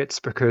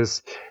markets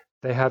because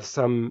they have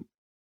some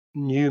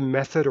new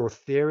method or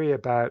theory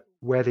about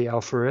where the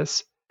alpha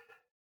is.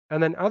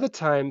 And then other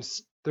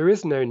times there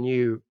is no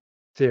new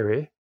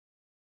theory,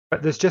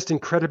 but there's just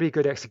incredibly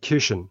good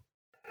execution.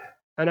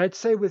 And I'd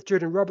say with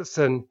Julian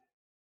Robertson,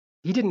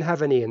 he didn't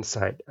have any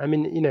insight. I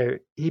mean,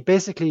 he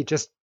basically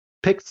just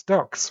picked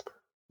stocks,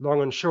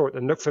 long and short,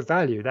 and looked for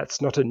value. That's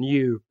not a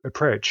new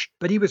approach,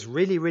 but he was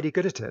really, really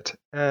good at it.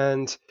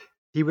 And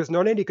he was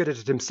not only good at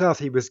it himself,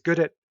 he was good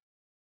at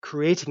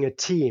creating a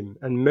team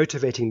and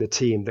motivating the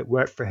team that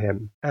worked for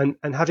him, and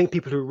having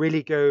people who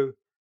really go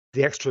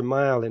the extra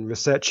mile in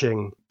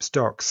researching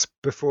stocks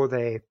before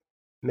they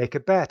make a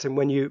bet. And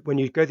when you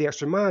go the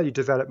extra mile, you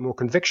develop more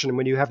conviction. And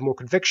when you have more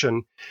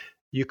conviction,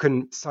 you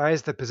can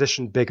size the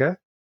position bigger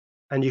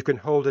and you can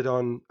hold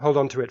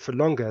on to it for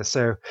longer.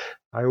 So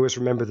I always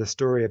remember the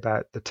story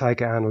about the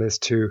Tiger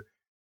analyst who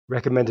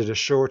recommended a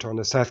short on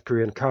a South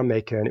Korean car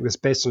maker, and it was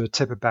based on a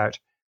tip about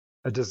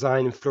a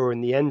design flaw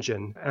in the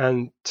engine.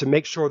 And to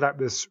make sure that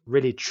was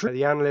really true,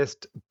 the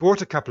analyst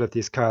bought a couple of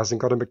these cars and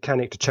got a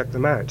mechanic to check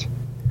them out.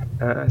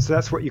 So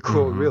that's what you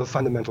call real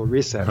fundamental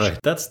research. Right.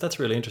 That's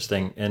really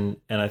interesting. And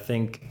I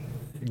think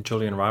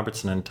Julian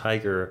Robertson and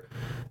Tiger,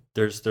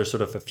 there's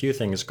sort of a few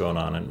things going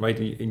on. And right,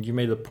 you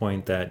made the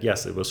point that,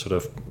 yes, it was sort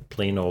of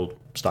plain old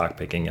stock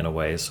picking in a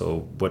way.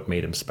 So what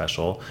made him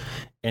special?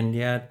 And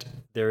yet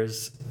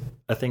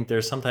I think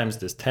there's sometimes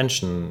this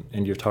tension,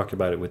 and you've talked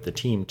about it with the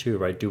team too,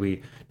 right?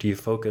 Do you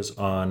focus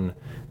on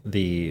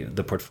the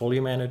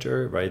portfolio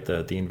manager, right?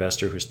 The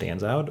investor who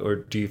stands out, or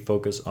do you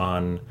focus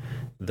on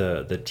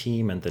the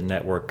team and the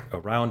network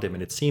around him?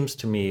 And it seems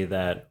to me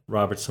that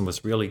Robertson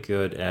was really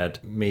good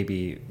at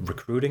maybe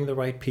recruiting the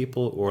right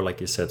people, or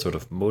like you said, sort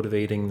of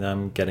motivating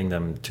them, getting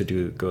them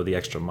to go the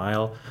extra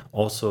mile.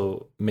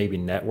 Also maybe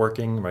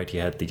networking, right? He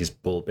had these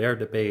bull bear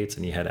debates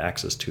and he had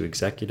access to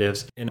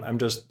executives. And I'm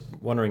just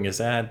wondering, is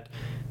it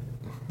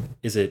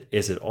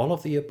all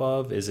of the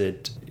above? Is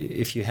it,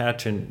 if you had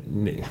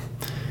to,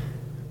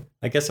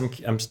 I guess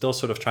I'm still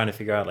sort of trying to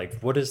figure out, like,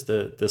 what is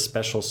the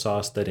special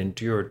sauce that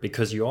endured?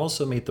 Because you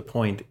also made the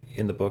point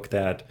in the book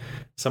that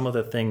some of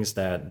the things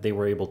that they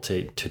were able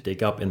to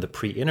dig up in the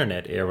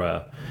pre-internet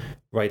era,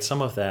 right?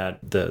 Some of that,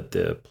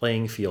 the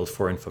playing field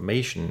for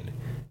information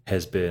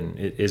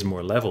is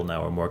more level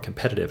now, or more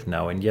competitive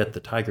now, and yet the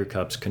Tiger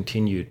Cubs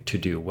continue to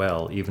do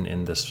well, even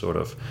in this sort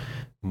of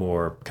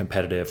more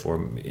competitive, or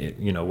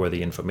where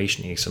the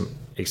information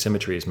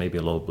asymmetry is maybe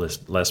a little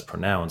less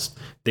pronounced,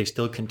 they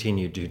still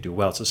continue to do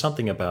well. So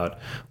something about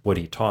what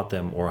he taught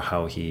them, or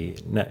how he,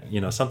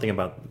 something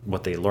about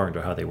what they learned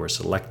or how they were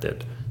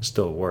selected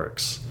still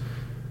works.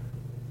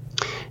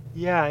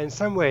 Yeah, in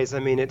some ways, I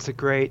mean, it's a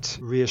great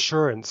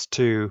reassurance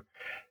to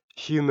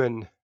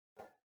human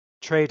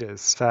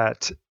traders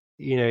that,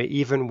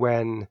 even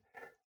when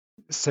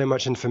so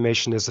much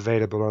information is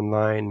available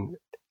online,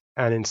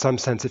 and in some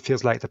sense it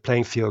feels like the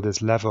playing field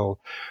is level,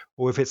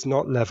 or if it's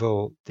not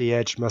level, the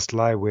edge must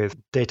lie with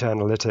data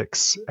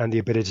analytics and the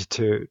ability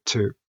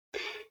to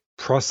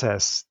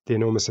process the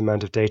enormous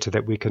amount of data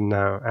that we can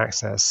now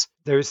access.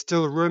 There is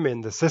still room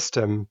in the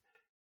system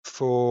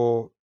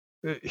for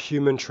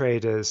human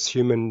traders,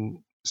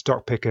 human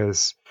stock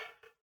pickers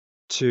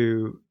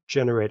to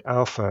generate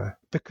alpha,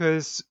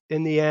 because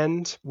in the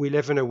end, we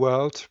live in a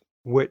world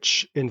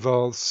which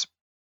involves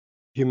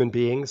human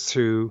beings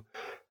who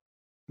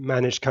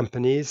manage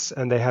companies,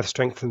 and they have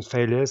strengths and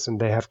failures,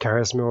 and they have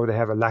charisma or they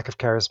have a lack of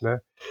charisma.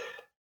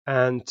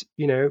 And,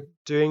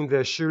 doing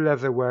the shoe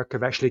leather work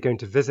of actually going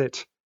to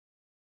visit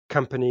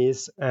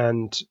companies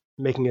and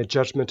making a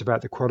judgment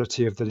about the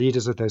quality of the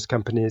leaders of those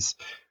companies,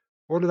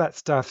 all of that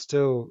stuff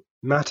still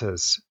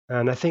matters.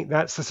 And I think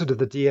that's the sort of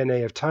the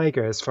DNA of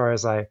Tiger, as far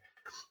as I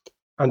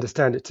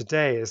understand it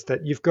today, is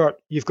that you've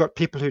got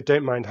people who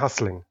don't mind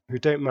hustling, who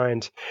don't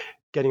mind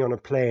getting on a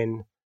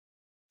plane,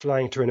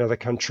 flying to another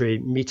country,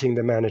 meeting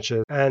the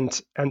manager,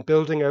 and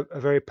building a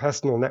very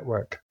personal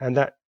network. And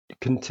that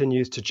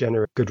continues to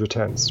generate good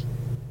returns.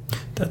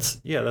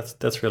 That's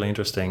really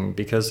interesting,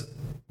 because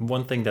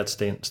one thing that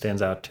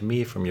stands out to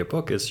me from your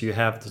book is you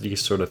have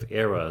these sort of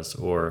eras,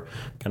 or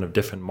kind of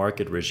different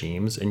market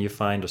regimes, and you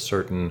find a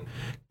certain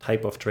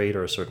type of trade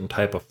or a certain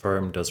type of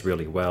firm does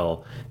really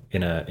well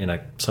in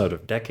a sort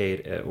of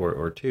decade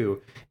or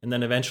two, and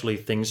then eventually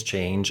things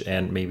change,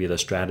 and maybe the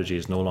strategy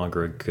is no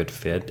longer a good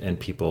fit, and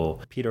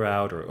people peter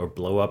out or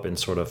blow up in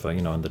sort of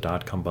in the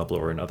dot-com bubble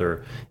or in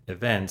other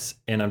events.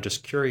 And I'm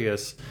just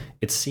curious,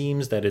 it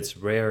seems that it's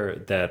rare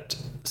that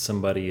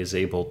somebody is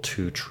able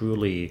to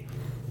truly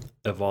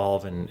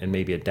evolve and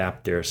maybe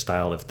adapt their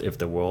style if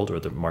the world or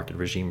the market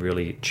regime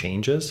really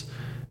changes.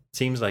 It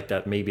seems like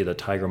that maybe the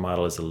Tiger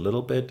model is a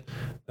little bit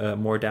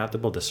more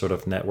adaptable to sort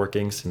of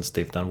networking, since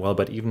they've done well.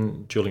 But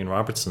even Julian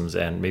Robertson's,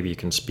 and maybe you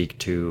can speak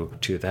to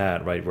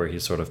that, right, where he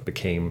sort of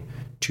became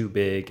too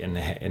big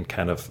and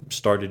kind of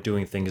started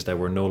doing things that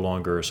were no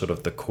longer sort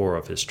of the core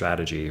of his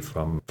strategy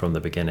from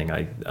the beginning.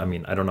 I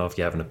mean, I don't know if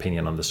you have an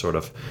opinion on this sort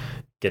of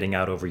getting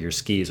out over your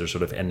skis, or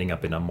sort of ending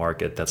up in a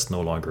market that's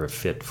no longer a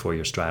fit for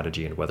your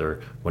strategy, and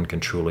whether one can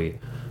truly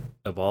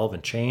evolve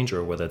and change,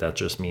 or whether that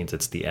just means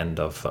it's the end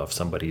of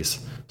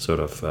somebody's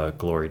sort of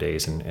glory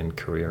days and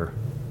career.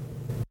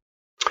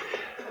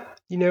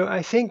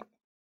 I think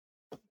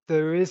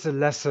there is a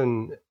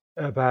lesson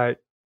about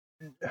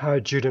how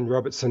Julian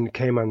Robertson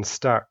came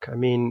unstuck. I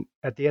mean,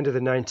 at the end of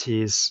the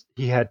 90s,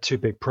 he had two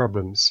big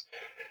problems.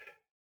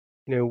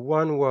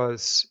 One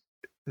was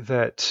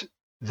that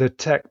the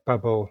tech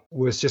bubble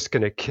was just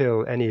going to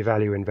kill any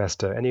value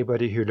investor.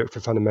 Anybody who looked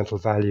for fundamental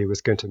value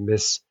was going to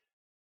miss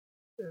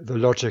the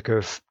logic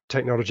of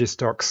technology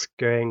stocks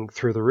going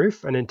through the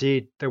roof. And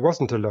indeed, there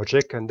wasn't a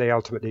logic, and they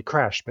ultimately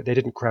crashed, but they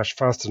didn't crash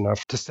fast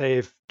enough to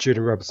save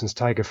Julian Robertson's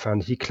Tiger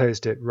Fund. He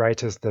closed it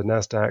right as the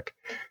NASDAQ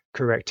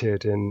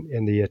corrected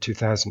in the year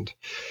 2000.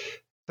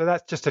 So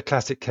that's just a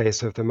classic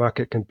case of the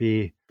market can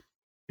be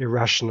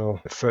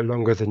irrational for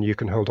longer than you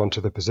can hold on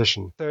to the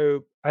position.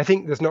 So I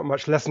think there's not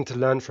much lesson to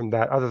learn from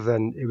that other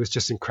than it was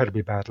just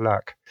incredibly bad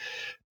luck.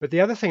 But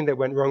the other thing that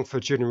went wrong for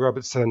Julian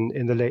Robertson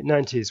in the late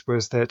 90s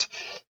was that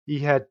he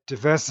had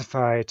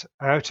diversified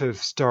out of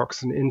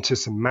stocks and into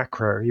some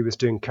macro. He was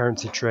doing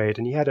currency trade,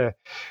 and he had a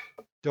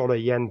dollar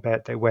yen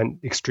bet that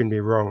went extremely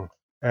wrong.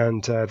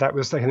 And that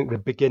was, I think, the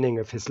beginning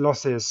of his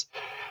losses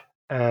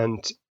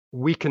and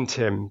weakened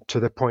him to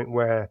the point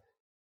where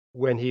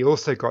when he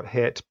also got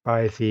hit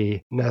by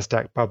the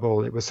NASDAQ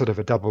bubble, it was sort of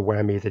a double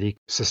whammy that he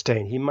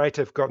sustained. He might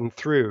have gotten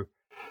through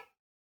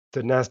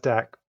the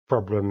NASDAQ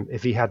problem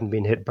if he hadn't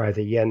been hit by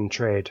the yen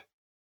trade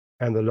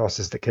and the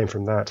losses that came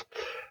from that.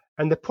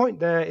 And the point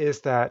there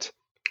is that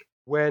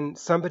when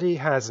somebody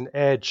has an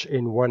edge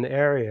in one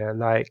area,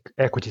 like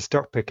equity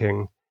stock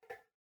picking,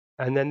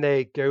 and then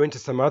they go into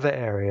some other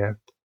area,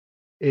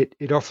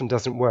 it often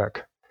doesn't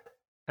work.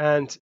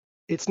 And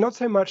it's not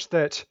so much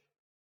that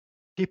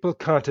people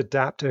can't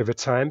adapt over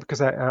time,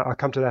 because I'll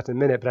come to that in a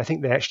minute, but I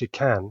think they actually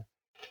can.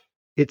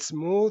 It's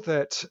more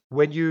that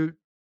when you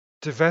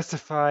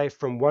diversify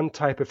from one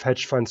type of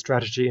hedge fund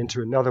strategy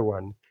into another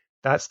one,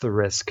 that's the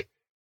risk.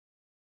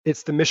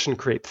 It's the mission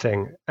creep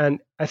thing. And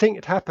I think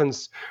it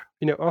happens,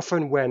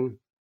 often when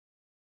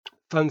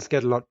funds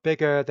get a lot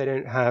bigger, they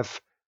don't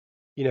have,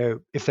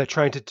 if they're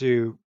trying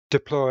to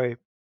deploy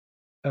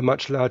a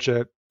much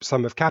larger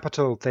sum of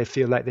capital, they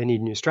feel like they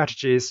need new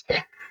strategies.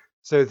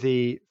 So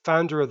the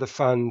founder of the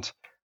fund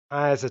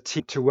hires a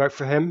team to work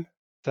for him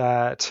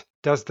that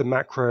does the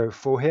macro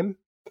for him.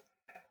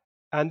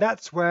 And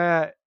that's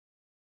where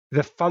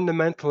the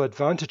fundamental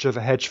advantage of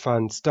a hedge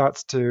fund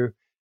starts to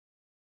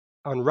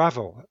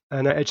unravel.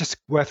 And it's just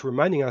worth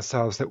reminding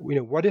ourselves that,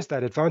 what is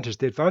that advantage?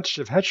 The advantage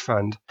of hedge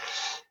fund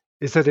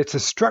is that it's a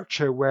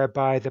structure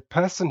whereby the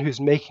person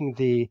who's making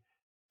the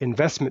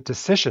investment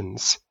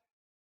decisions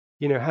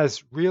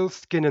has real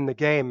skin in the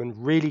game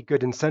and really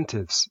good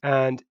incentives.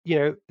 And,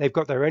 they've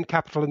got their own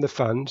capital in the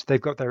fund.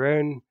 They've got their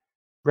own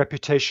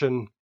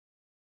reputation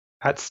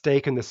at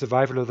stake in the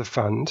survival of the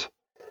fund.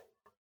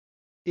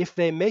 If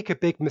they make a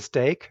big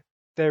mistake,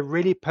 they're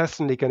really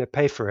personally going to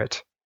pay for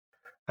it.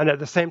 And at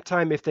the same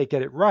time, if they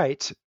get it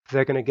right,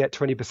 they're going to get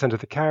 20% of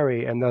the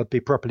carry and they'll be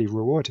properly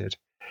rewarded.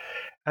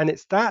 And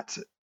it's that,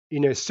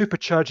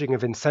 supercharging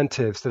of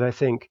incentives that I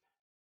think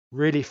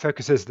really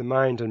focuses the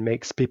mind and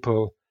makes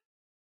people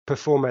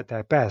perform at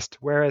their best.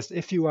 Whereas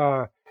if you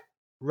are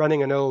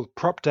running an old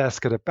prop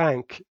desk at a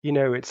bank,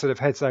 it's sort of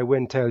heads I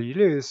win, tail you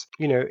lose.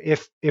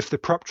 If the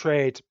prop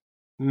trade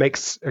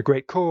makes a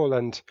great call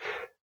and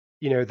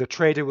the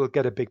trader will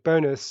get a big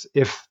bonus,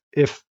 if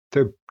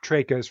the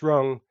trade goes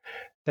wrong,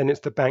 then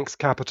it's the bank's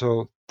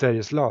capital that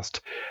is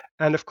lost.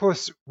 And of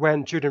course,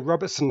 when Julian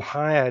Robertson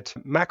hired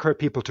macro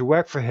people to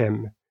work for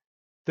him,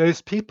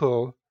 those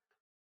people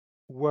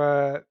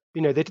were,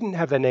 they didn't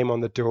have their name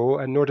on the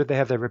door, and nor did they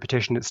have their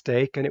reputation at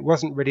stake, and it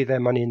wasn't really their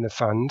money in the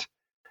fund.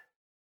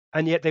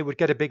 And yet they would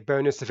get a big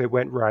bonus if it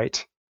went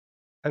right.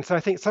 And so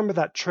I think some of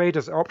that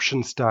trader's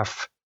option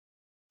stuff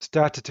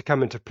started to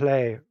come into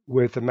play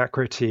with the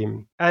macro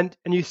team. And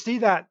you see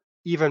that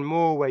even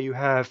more where you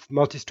have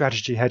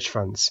multi-strategy hedge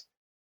funds,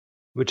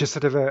 which is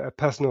sort of a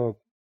personal,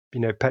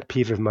 pet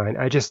peeve of mine.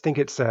 I just think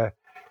it's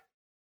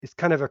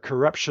kind of a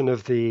corruption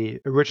of the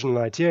original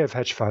idea of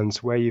hedge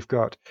funds, where you've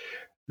got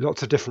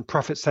lots of different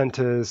profit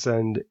centers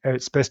and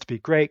it's supposed to be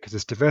great because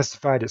it's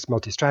diversified, it's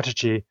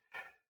multi-strategy.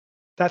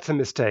 That's a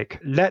mistake.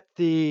 Let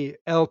the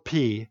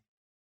LP,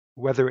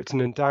 whether it's an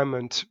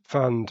endowment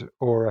fund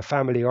or a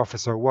family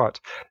office or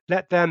what,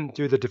 let them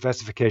do the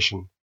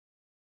diversification.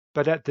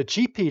 But at the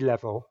GP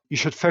level, you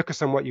should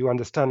focus on what you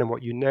understand and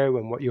what you know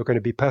and what you're going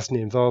to be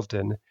personally involved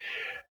in.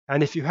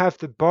 And if you have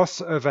the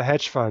boss of a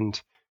hedge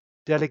fund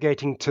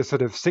delegating to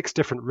sort of 6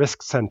 different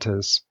risk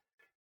centers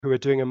who are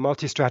doing a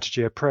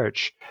multi-strategy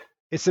approach,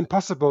 it's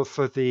impossible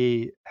for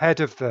the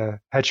head of the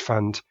hedge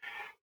fund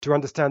to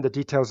understand the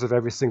details of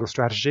every single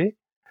strategy.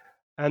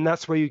 And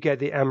that's where you get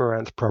the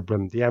amaranth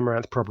problem. The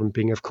amaranth problem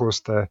being, of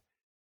course, the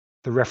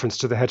reference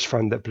to the hedge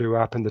fund that blew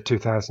up in the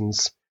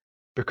 2000s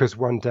because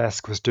one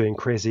desk was doing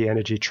crazy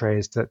energy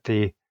trades that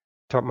the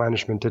top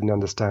management didn't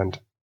understand.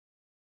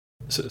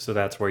 So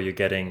that's where you're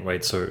getting,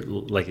 right? So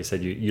like you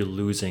said, you're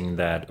losing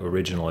that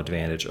original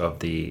advantage of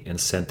the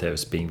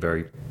incentives being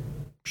very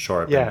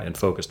sharp and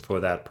focused for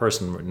that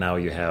person. Now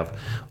you have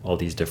all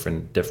these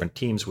different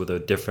teams with a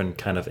different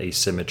kind of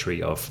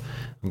asymmetry of,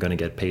 I'm going to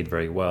get paid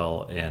very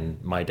well,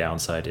 and my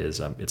downside is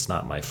it's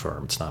not my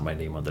firm, it's not my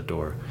name on the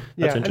door.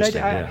 That's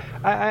interesting.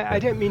 I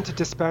don't mean to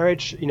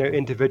disparage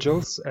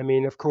individuals. I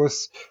mean, of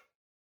course,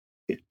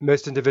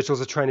 most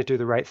individuals are trying to do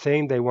the right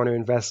thing. They want to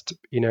invest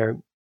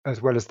as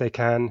well as they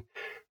can,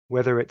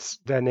 whether it's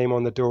their name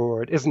on the door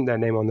or it isn't their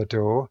name on the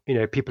door.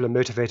 People are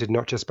motivated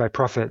not just by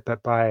profit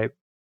but by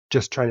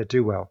just trying to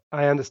do well.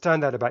 I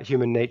understand that about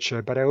human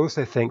nature, but I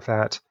also think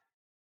that,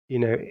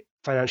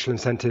 financial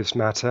incentives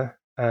matter.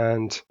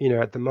 And,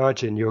 at the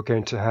margin, you're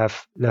going to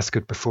have less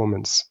good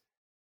performance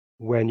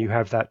when you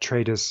have that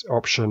trader's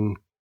option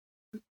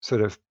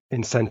sort of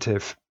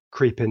incentive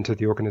creep into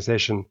the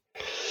organization.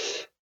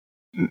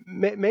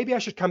 Maybe I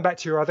should come back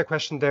to your other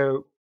question,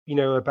 though,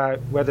 about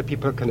whether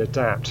people can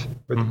adapt.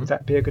 Would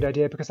that be a good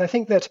idea? Because I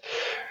think that,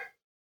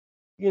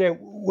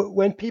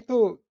 when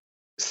people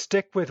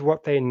stick with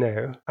what they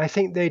know, I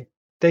think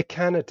they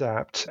can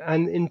adapt.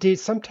 And indeed,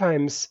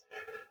 sometimes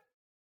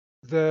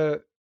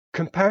the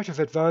comparative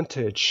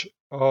advantage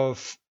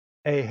of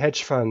a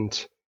hedge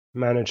fund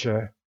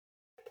manager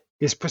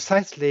is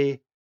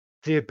precisely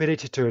the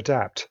ability to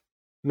adapt.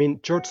 I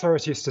mean, George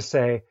Soros used to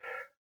say,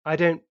 I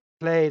don't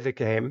play the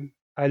game,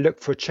 I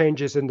look for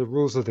changes in the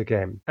rules of the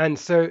game. And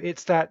so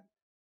it's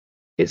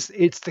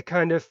the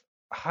kind of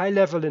high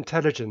level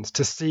intelligence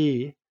to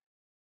see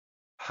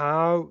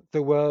how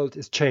the world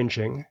is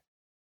changing,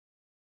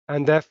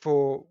 and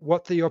therefore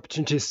what the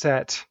opportunity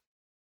set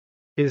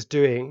is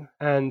doing,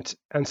 and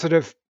sort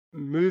of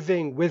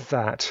moving with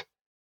that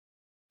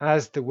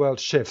as the world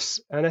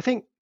shifts. And I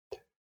think,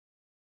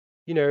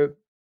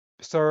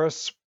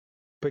 Soros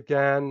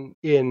began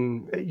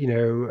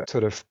in,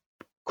 sort of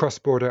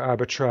cross-border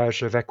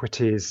arbitrage of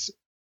equities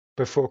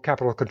before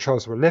capital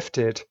controls were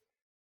lifted.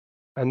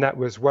 And that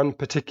was one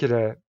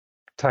particular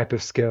type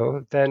of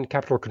skill. Then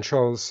capital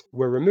controls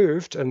were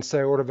removed. And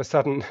so all of a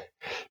sudden,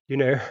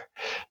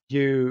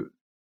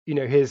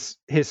 his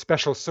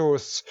special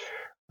sauce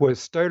was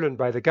stolen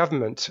by the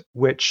government,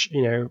 which,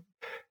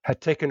 had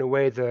taken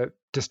away the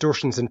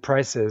distortions in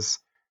prices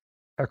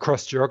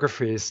across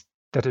geographies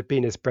that had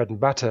been his bread and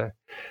butter.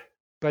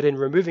 But in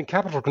removing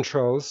capital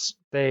controls,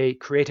 they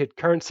created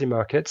currency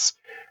markets.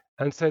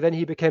 And so then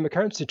he became a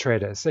currency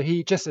trader. So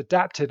he just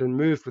adapted and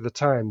moved with the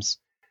times.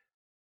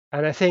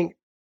 And I think,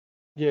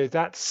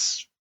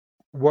 that's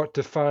what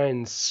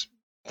defines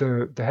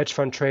the hedge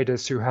fund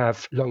traders who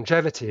have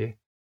longevity.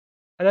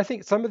 And I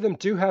think some of them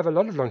do have a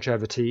lot of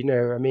longevity.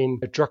 I mean,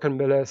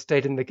 Druckenmiller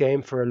stayed in the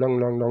game for a long,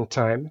 long, long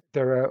time.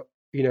 There are,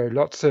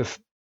 lots of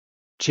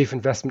chief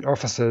investment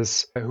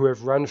officers who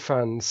have run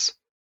funds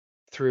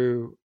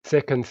through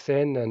thick and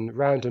thin and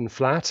round and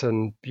flat.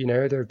 And,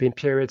 there have been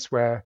periods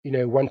where,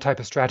 one type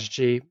of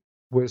strategy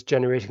was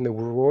generating the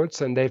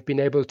rewards, and they've been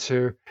able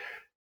to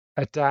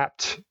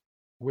adapt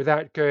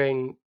without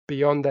going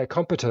beyond their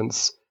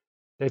competence.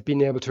 They've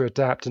been able to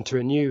adapt into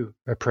a new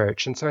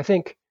approach. And so I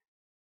think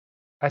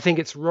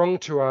it's wrong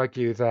to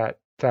argue that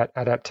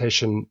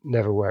adaptation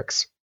never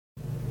works.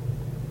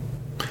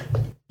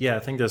 Yeah, I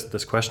think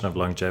this question of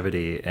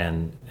longevity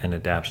and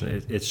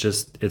adaptation,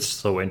 it's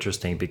so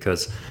interesting,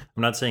 because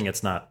I'm not saying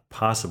it's not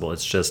possible.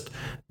 It's just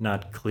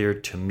not clear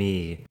to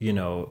me,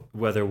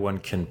 whether one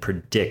can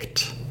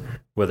predict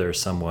whether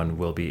someone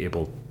will be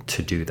able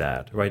to do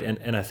that, right?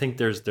 And I think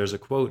there's a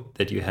quote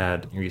that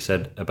you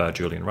said about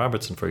Julian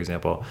Robertson, for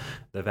example.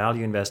 The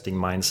value investing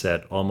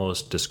mindset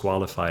almost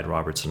disqualified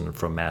Robertson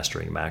from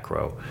mastering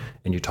macro.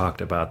 And you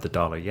talked about the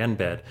dollar-yen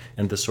bet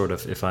and the sort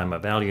of, if I'm a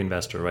value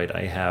investor, right,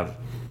 I have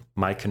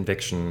my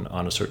conviction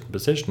on a certain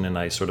position, and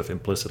I sort of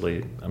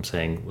implicitly, I'm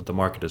saying, well, the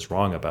market is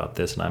wrong about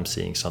this, and I'm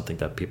seeing something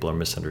that people are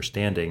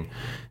misunderstanding.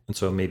 And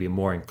so maybe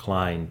more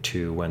inclined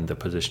to, when the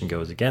position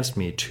goes against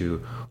me,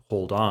 to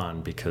hold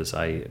on because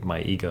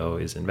my ego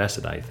is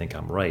invested. I think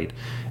I'm right,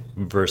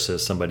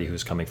 versus somebody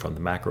who's coming from the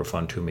macro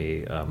fund to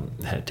me,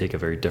 take a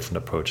very different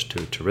approach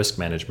to risk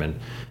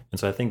management. And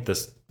so I think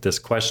this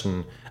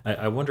question,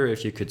 I wonder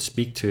if you could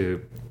speak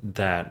to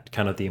that,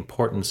 kind of the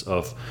importance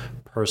of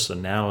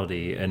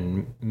personality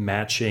and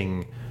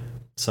matching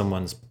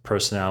someone's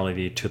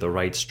personality to the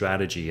right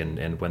strategy,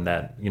 and when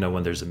that,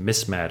 when there's a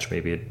mismatch,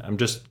 maybe I'm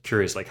just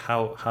curious, like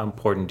how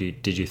important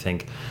did you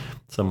think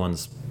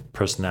someone's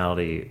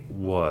personality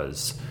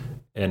was,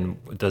 and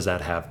does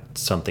that have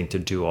something to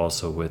do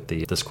also with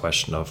this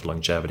question of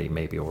longevity,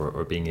 maybe,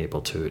 or being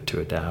able to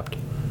adapt?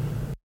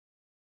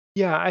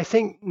 Yeah, I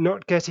think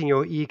not getting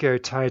your ego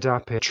tied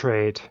up in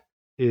trade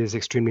is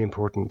extremely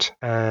important.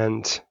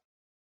 And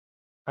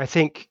I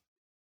think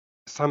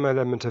some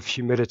element of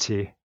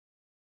humility,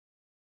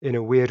 in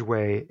a weird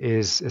way,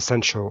 is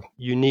essential.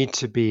 You need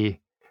to be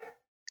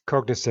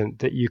cognizant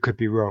that you could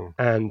be wrong,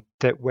 and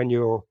that when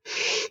you're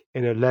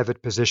in a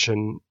levered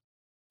position,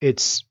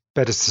 it's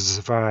better to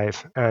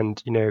survive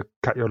and,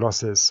 cut your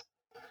losses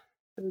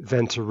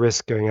than to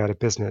risk going out of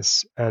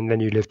business, and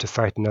then you live to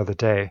fight another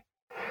day.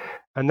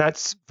 And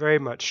that's very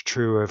much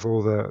true of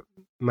all the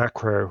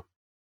macro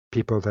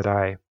people that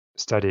I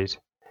studied.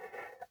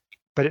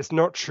 But it's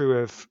not true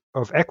of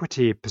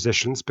equity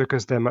positions,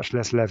 because they're much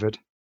less levered,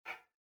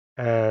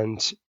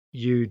 and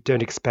you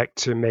don't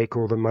expect to make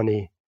all the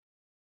money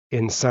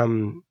in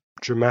some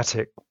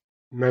dramatic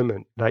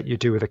moment like you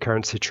do with a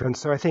currency trade. And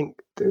so I think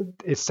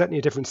it's certainly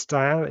a different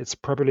style. It's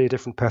probably a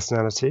different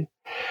personality.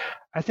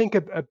 I think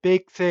a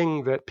big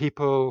thing that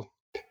people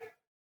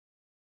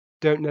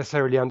don't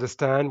necessarily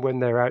understand when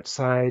they're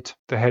outside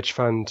the hedge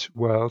fund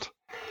world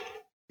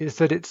is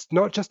that it's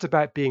not just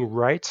about being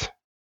right.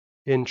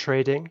 in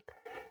trading.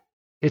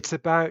 It's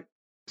about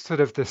sort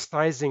of the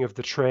sizing of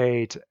the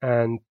trade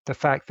and the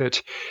fact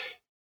that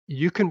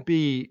you can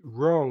be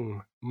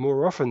wrong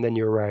more often than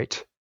you're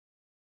right.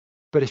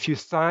 But if you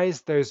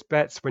size those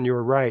bets when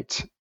you're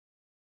right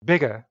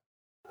bigger,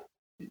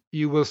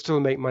 you will still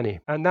make money.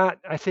 And that,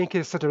 I think,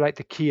 is sort of like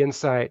the key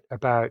insight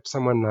about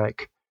someone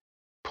like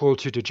Paul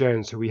Tudor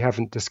Jones, who we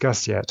haven't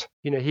discussed yet.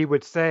 He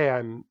would say,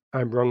 I'm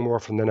wrong more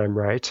often than I'm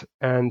right.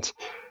 And,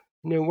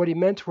 what he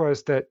meant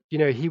was that,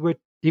 he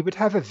would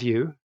have a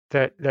view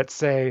that, let's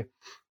say,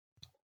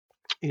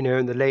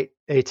 in the late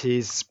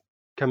 80s,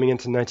 coming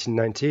into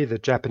 1990, the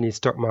Japanese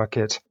stock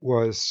market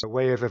was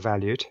way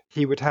overvalued.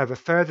 He would have a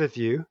further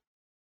view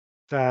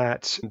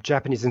that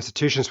Japanese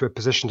institutions were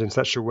positioned in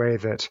such a way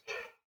that,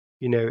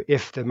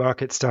 if the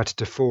market started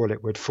to fall,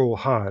 it would fall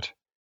hard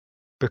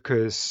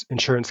because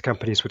insurance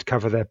companies would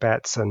cover their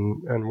bets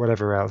and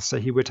whatever else. So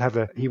he would have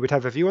a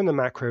view on the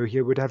macro,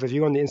 he would have a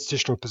view on the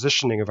institutional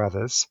positioning of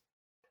others,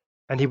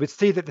 and he would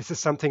see that this is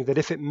something that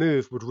if it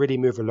moved would really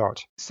move a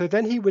lot. So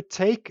then he would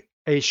take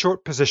a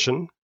short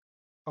position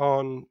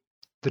on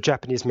the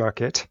Japanese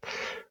market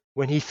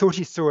when he thought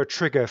he saw a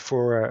trigger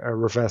for a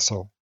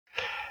reversal.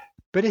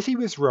 But if he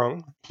was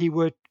wrong, he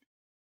would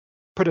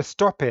put a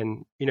stop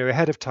in,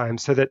 ahead of time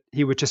so that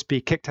he would just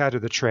be kicked out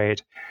of the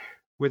trade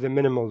with a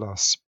minimal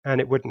loss and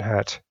it wouldn't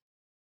hurt.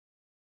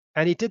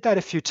 And he did that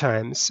a few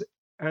times.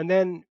 And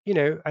then,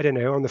 I don't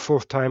know, on the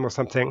fourth time or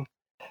something,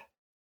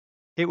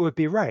 it would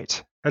be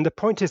right. And the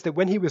point is that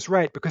when he was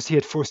right, because he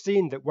had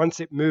foreseen that once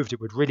it moved, it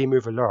would really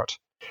move a lot,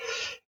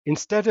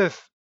 instead of,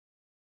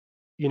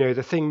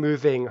 the thing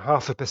moving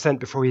 0.5%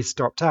 before he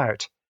stopped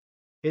out,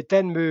 it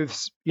then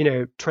moves,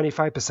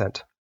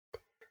 25%.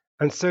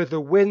 And so the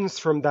wins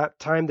from that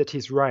time that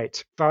he's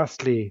right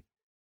vastly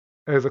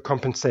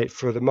overcompensate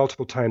for the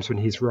multiple times when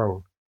he's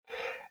wrong.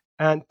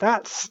 And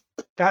that's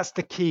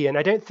the key. And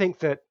I don't think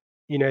that,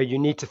 you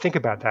need to think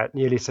about that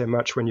nearly so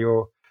much when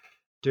you're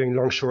doing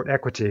long short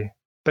equity,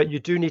 but you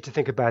do need to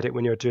think about it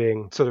when you're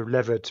doing sort of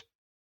levered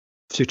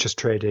futures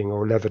trading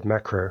or levered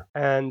macro.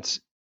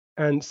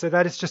 And so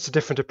that is just a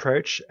different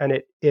approach.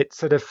 And it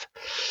sort of,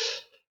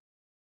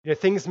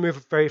 things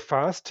move very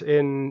fast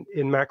in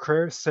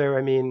macro. So,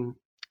 I mean,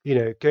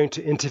 going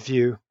to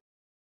interview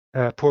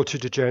Paul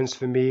Tudor Jones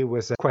for me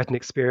was quite an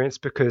experience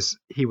because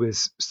he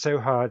was so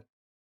hard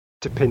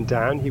to pin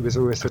down. He was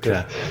always sort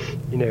of,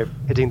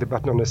 hitting the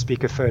button on a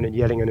speakerphone and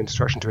yelling an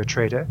instruction to a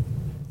trader.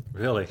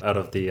 Really? I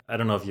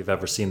don't know if you've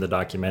ever seen the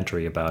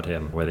documentary about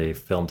him where they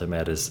filmed him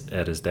at his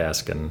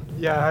desk and.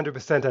 Yeah,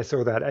 100% I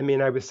saw that. I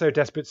mean, I was so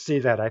desperate to see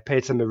that. I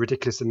paid him a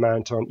ridiculous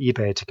amount on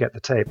eBay to get the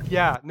tape.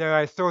 Yeah, no,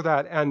 I saw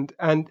that.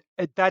 And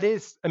that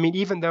is, I mean,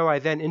 even though I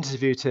then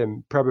interviewed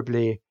him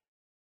probably,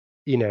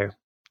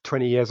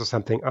 20 years or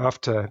something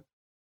after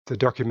the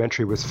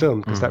documentary was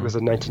filmed, because that was a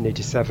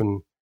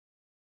 1987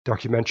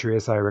 documentary,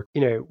 as I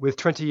recall. With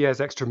 20 years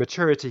extra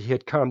maturity, he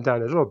had calmed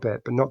down a little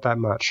bit, but not that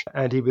much.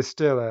 And he was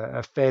still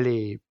a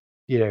fairly,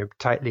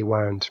 tightly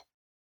wound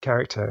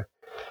character.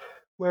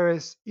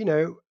 Whereas,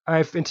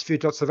 I've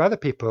interviewed lots of other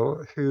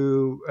people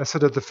who are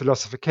sort of the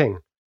philosopher king.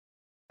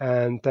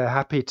 And they're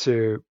happy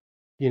to,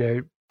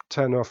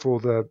 turn off all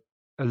the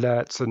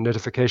alerts and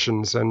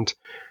notifications and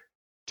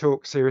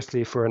talk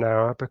seriously for an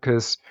hour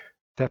because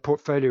their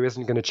portfolio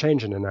isn't going to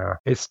change in an hour.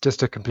 It's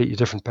just a completely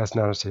different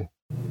personality.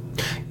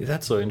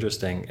 That's so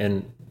interesting,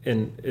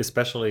 and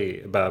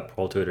especially about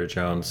Paul Tudor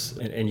Jones.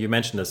 And you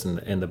mentioned this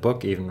in the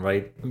book, even,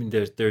 right? I mean,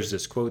 there's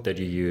this quote that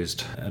you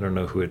used. I don't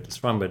know who it's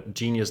from, but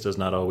genius does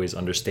not always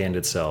understand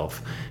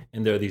itself.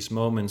 And there are these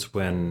moments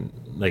when,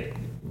 like,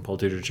 Paul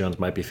Tudor Jones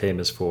might be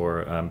famous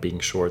for being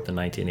short the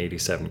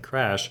 1987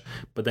 crash,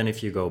 but then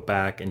if you go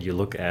back and you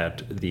look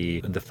at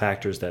the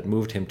factors that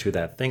moved him to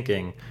that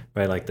thinking,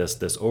 right, like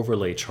this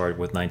overlay chart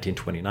with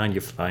 1929, you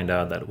find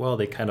out that, well,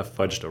 they kind of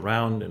fudged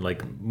around and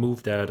like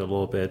moved that a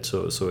little bit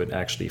so it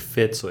actually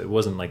fits. So it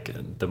wasn't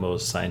like the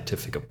most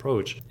scientific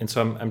approach. And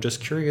so I'm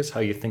just curious how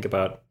you think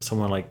about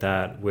someone like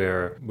that,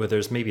 where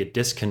there's maybe a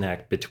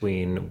disconnect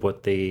between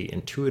what they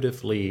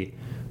intuitively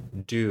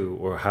do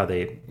or how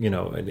they,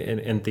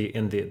 and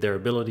their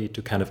ability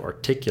to kind of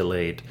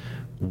articulate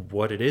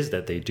what it is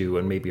that they do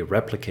and maybe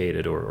replicate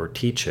it or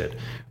teach it,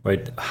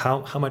 right?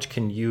 How much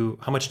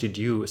did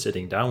you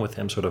sitting down with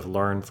him sort of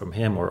learn from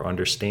him or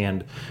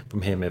understand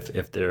from him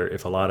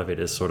if a lot of it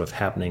is sort of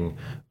happening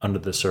under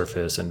the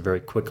surface and very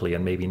quickly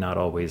and maybe not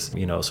always,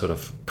 sort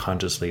of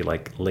consciously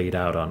like laid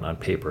out on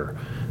paper?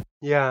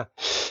 Yeah,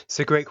 it's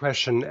a great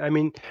question. I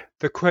mean,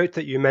 the quote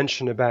that you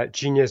mentioned about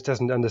genius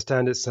doesn't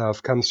understand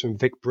itself comes from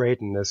Vic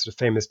Braden, a sort of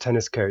famous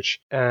tennis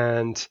coach.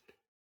 And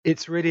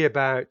it's really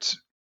about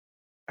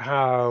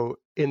how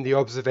in the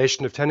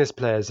observation of tennis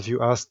players, if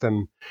you ask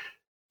them,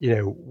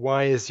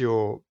 why is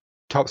your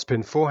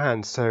topspin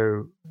forehand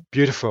so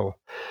beautiful?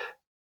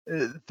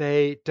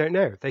 They don't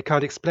know. They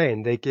can't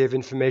explain. They give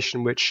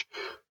information which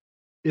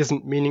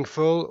isn't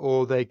meaningful,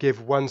 or they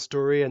give one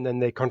story and then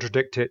they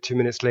contradict it 2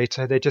 minutes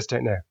later. They just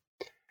don't know.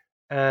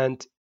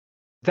 And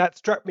that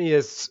struck me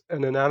as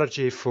an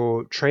analogy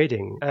for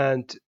trading.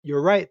 And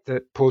you're right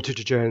that Paul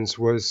Tudor Jones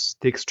was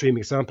the extreme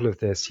example of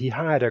this. He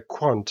hired a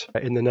quant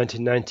in the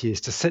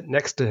 1990s to sit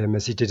next to him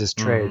as he did his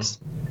trades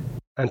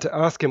and to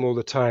ask him all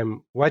the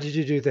time, why did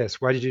you do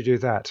this? Why did you do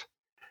that?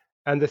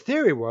 And the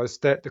theory was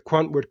that the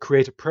quant would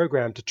create a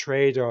program to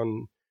trade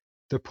on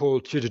the Paul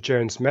Tudor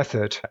Jones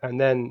method. And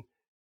then,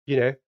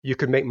 you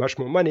could make much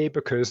more money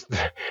because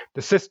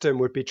the system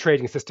would be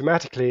trading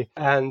systematically.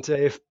 And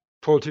if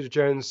Paul Tudor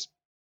Jones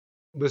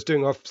was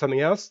doing off something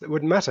else, it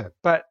wouldn't matter.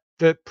 But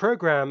the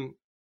program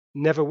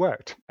never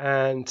worked.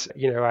 And,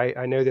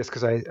 I know this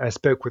because I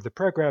spoke with the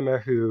programmer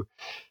who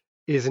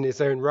is in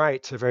his own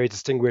right a very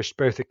distinguished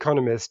both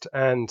economist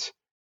and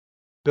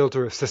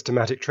builder of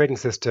systematic trading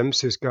systems,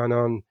 who's gone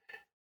on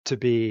to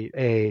be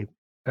a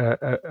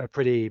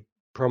pretty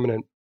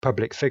prominent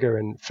public figure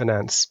in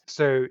finance.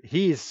 So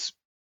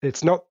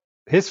it's not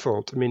his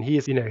fault. I mean,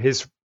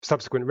 his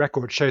subsequent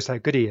record shows how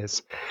good he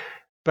is.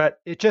 But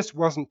it just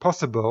wasn't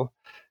possible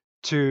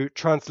to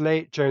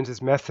translate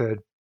Jones's method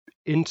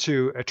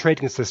into a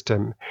trading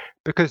system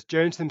because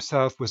Jones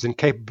himself was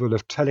incapable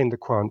of telling the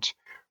quant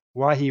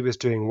why he was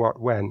doing what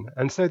when.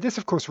 And so this,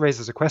 of course,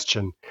 raises a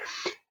question.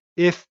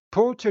 If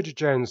Paul Tudor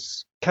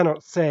Jones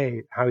cannot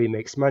say how he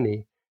makes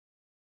money,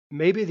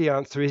 maybe the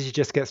answer is he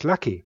just gets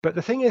lucky. But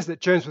the thing is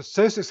that Jones was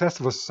so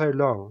successful for so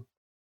long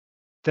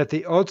that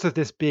the odds of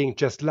this being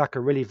just luck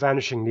are really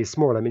vanishingly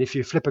small. I mean, if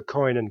you flip a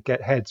coin and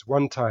get heads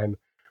one time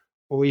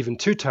or even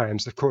two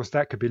times, of course,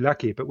 that could be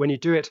lucky. But when you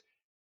do it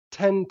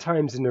 10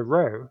 times in a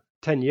row,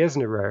 10 years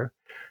in a row,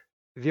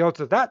 the odds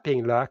of that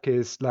being luck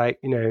is like,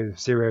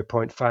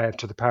 0.5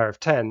 to the power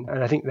of 10.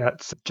 And I think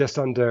that's just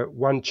under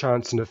one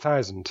chance in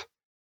 1,000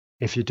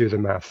 if you do the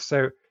math.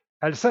 So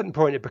at a certain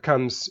point, it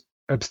becomes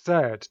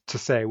absurd to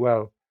say,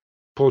 well,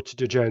 Paul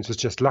Tudor Jones was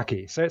just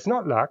lucky. So it's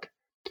not luck,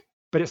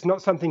 but it's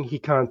not something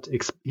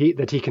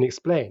that he can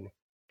explain.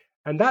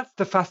 And that's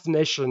the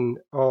fascination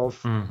of,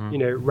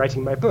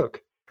 writing my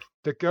book.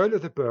 The goal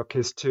of the book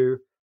is to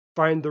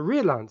find the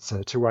real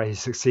answer to why he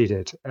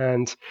succeeded.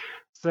 And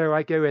so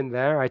I go in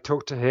there, I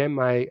talk to him,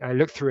 I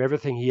look through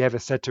everything he ever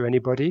said to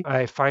anybody.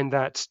 I find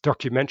that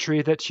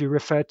documentary that you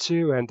referred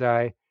to, and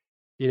I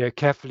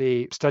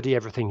carefully study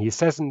everything he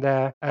says in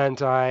there.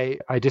 And I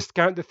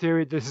discount the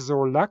theory this is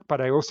all luck, but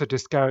I also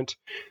discount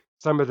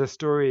some of the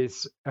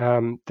stories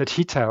that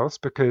he tells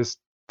because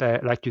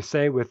they're, like you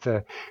say, with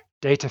the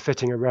data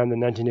fitting around the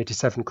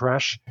 1987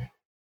 crash,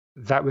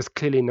 that was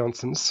clearly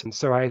nonsense. And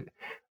so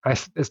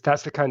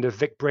that's the kind of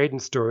Vic Braden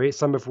story.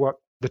 Some of what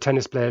the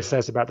tennis player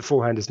says about the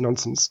forehand is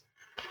nonsense.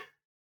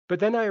 But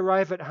then I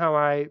arrive at how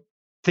I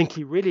think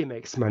he really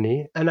makes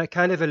money. And I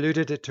kind of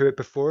alluded to it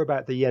before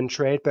about the yen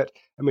trade, but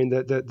I mean,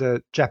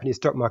 the Japanese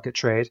stock market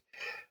trade.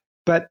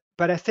 But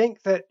I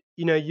think that,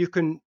 you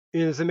can,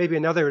 there's maybe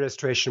another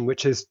illustration,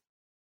 which is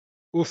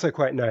also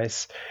quite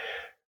nice,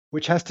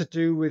 which has to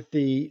do with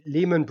the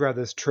Lehman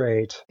Brothers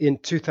trade in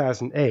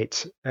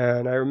 2008.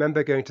 And I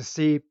remember going to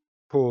see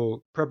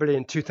Paul probably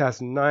in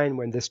 2009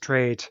 when this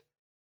trade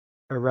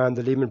around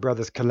the Lehman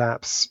Brothers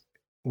collapse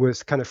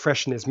was kind of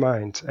fresh in his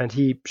mind. And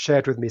he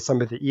shared with me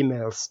some of the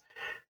emails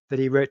that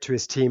he wrote to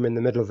his team in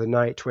the middle of the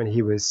night when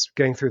he was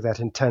going through that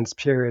intense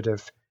period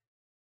of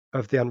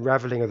the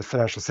unraveling of the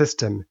financial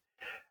system.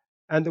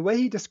 And the way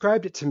he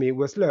described it to me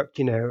was, look,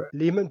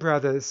 Lehman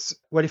Brothers,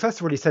 well,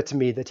 first of all, he said to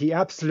me that he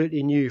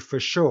absolutely knew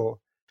for sure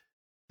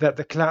that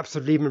the collapse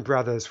of Lehman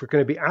Brothers were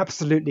going to be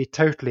absolutely,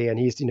 totally, and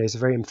he's a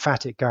very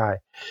emphatic guy.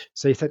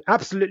 So he said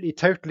absolutely,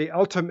 totally,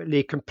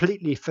 ultimately,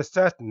 completely, for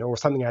certain, or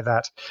something like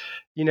that.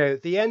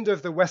 The end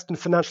of the Western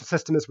financial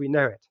system as we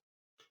know it.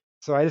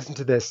 So I listened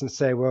to this and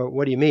say, well,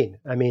 what do you mean?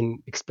 I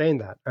mean, explain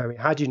that. I mean,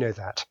 how do you know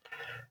that?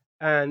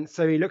 And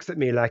so he looks at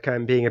me like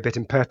I'm being a bit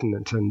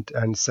impertinent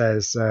and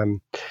says,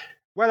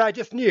 well, I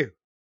just knew.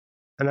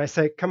 And I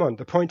say, come on,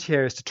 the point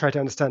here is to try to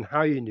understand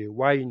how you knew,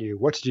 why you knew,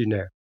 what did you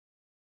know?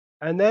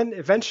 And then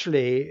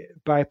eventually,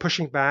 by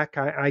pushing back,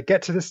 I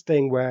get to this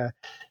thing where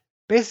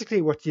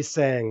basically what he's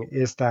saying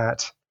is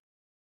that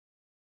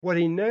what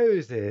he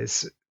knows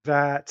is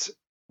that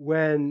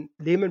when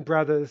Lehman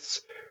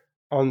Brothers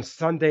on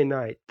Sunday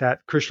night, that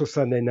crucial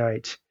Sunday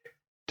night,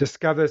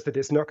 discovers that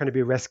it's not going to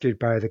be rescued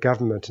by the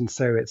government, and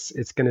so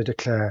it's going to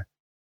declare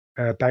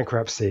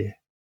bankruptcy.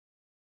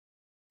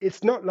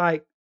 It's not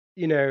like,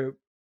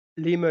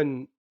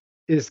 Lehman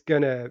is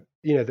going to,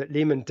 that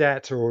Lehman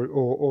debt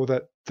or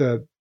that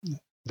the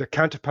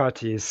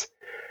counterparties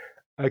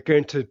are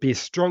going to be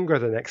stronger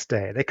the next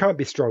day. They can't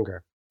be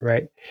stronger,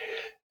 right?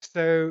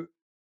 So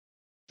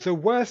the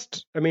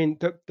worst,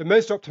 the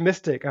most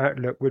optimistic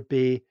outlook would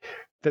be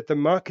that the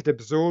market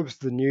absorbs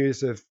the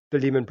news of the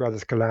Lehman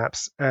Brothers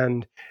collapse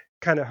and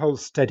kind of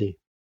holds steady.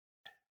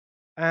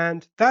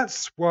 And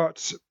that's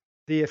what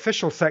the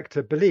official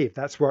sector believed.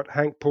 That's what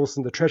Hank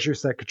Paulson, the Treasury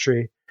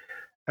Secretary,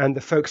 and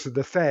the folks at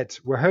the Fed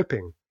were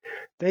hoping.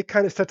 They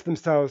kind of said to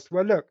themselves,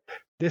 well, look,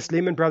 this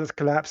Lehman Brothers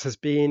collapse has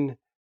been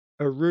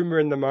a rumor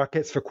in the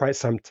markets for quite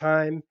some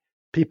time.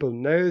 People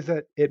know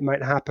that it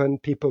might happen.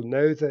 People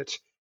know that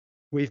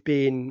we've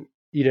been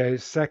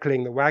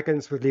circling the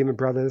wagons with Lehman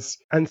Brothers.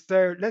 And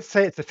so let's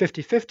say it's a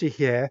 50-50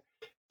 here,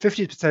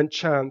 50%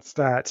 chance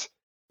that,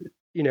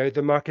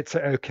 the markets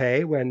are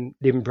okay when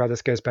Lehman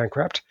Brothers goes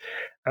bankrupt,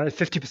 and a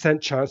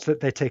 50% chance that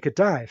they take a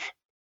dive.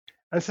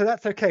 And so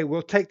that's okay.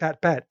 We'll take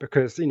that bet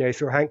because,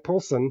 if you're Hank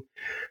Paulson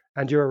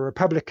and you're a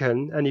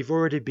Republican and you've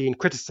already been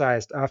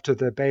criticized after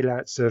the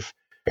bailouts of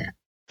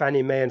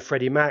Fannie Mae and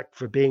Freddie Mac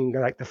for being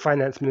like the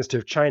finance minister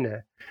of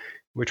China,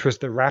 which was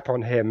the rap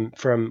on him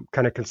from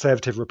kind of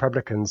conservative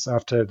Republicans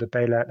after the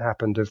bailout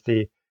happened of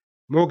the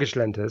mortgage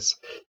lenders.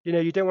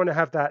 You don't want to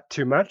have that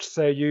too much.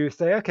 So you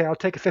say, okay, I'll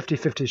take a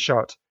 50-50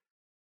 shot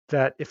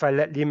that if I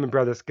let Lehman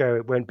Brothers go,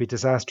 it won't be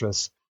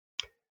disastrous.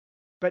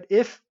 But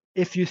if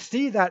you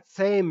see that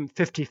same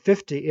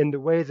 50-50 in the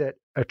way that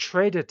a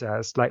trader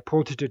does, like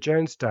Paul Tudor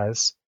Jones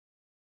does,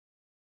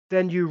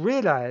 then you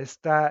realize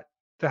that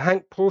the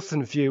Hank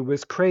Paulson view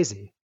was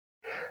crazy.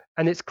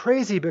 And it's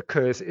crazy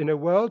because in a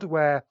world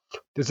where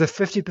there's a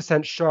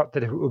 50% shot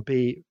that it will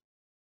be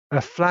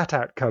a flat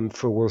outcome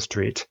for Wall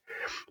Street,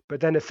 but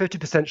then a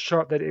 50%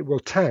 shot that it will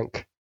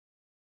tank,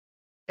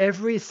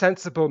 every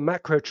sensible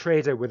macro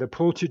trader with a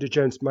Paul Tudor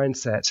Jones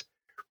mindset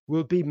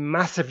will be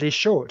massively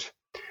short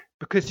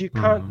because you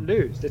can't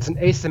lose. It's an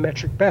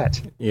asymmetric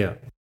bet. Yeah.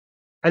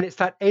 And it's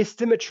that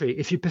asymmetry.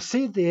 If you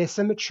perceive the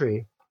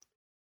asymmetry,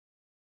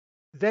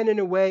 then in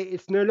a way,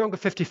 it's no longer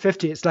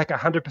 50-50. It's like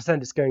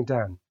 100% is going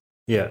down.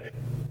 Yeah.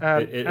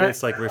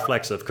 It's like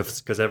reflexive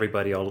because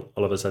everybody all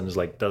of a sudden is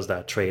like, does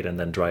that trade and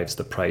then drives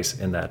the price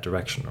in that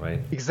direction, right?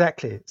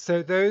 Exactly.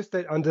 So those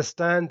that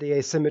understand the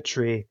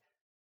asymmetry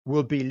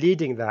will be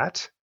leading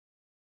that,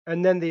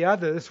 and then the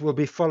others will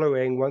be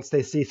following once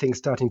they see things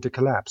starting to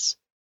collapse.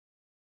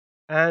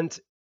 And,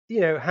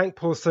 Hank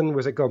Paulson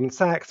was at Goldman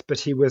Sachs, but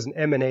he was an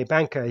M&A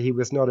banker. He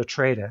was not a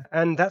trader.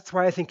 And that's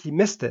why I think he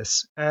missed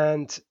this.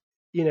 And,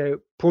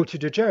 Paul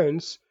Tudor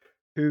Jones,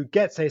 who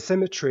gets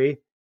asymmetry,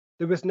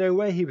 there was no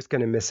way he was going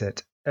to miss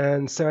it.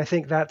 And so I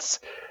think that's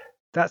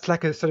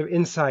like a sort of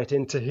insight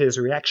into his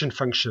reaction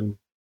function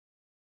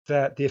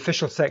that the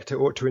official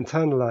sector ought to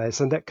internalize.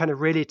 And that kind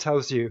of really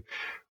tells you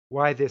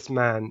why this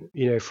man,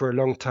 for a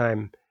long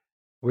time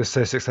was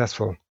so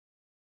successful.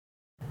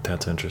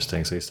 That's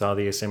interesting. So you saw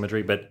the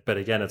asymmetry, but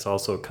again, it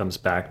also comes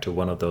back to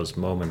one of those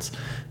moments,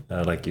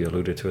 like you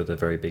alluded to at the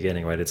very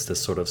beginning, right? It's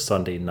this sort of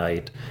Sunday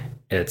night.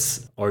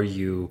 Are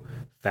you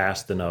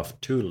fast enough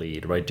to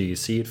lead, right? Do you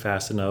see it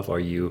fast enough? Are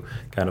you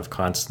kind of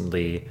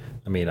constantly?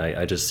 I mean,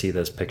 I just see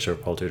this picture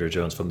of Paul Tudor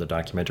Jones from the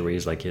documentary where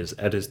he's like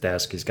at his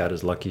desk, he's got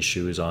his lucky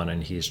shoes on,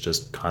 and he's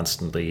just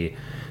constantly.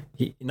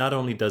 He not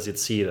only does it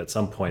see it at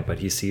some point, but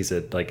he sees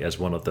it like as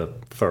one of the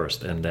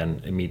first, and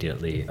then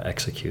immediately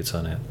executes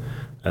on it.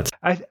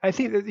 I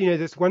think that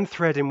there's one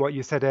thread in what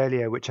you said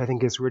earlier, which I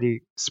think is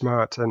really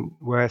smart and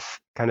worth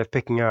kind of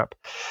picking up,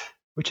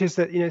 which is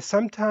that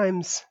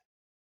sometimes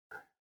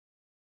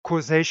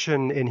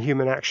causation in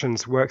human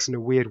actions works in a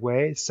weird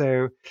way.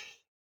 So,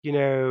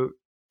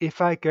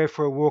 if I go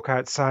for a walk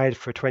outside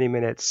for 20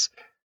 minutes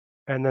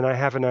and then I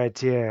have an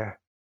idea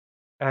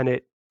and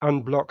it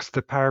unblocks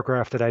the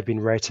paragraph that I've been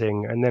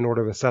writing, and then all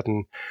of a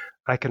sudden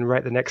I can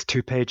write the next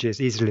 2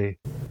 pages easily.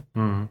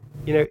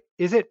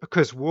 Is it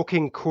because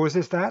walking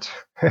causes that?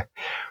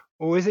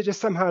 Or is it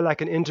just somehow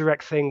like an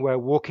indirect thing where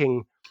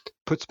walking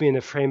puts me in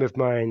a frame of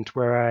mind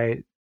where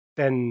I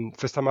then,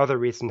 for some other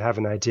reason, have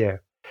an idea?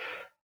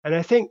 And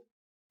I think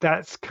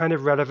that's kind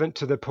of relevant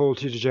to the Paul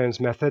Tudor Jones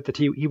method that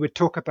he would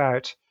talk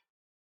about.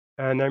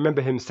 And I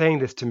remember him saying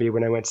this to me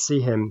when I went to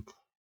see him,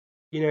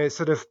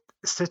 sort of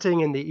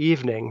sitting in the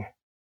evening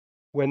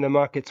when the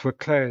markets were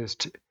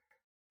closed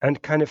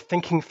and kind of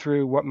thinking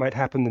through what might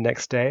happen the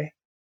next day,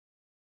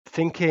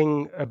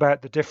 thinking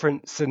about the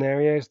different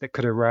scenarios that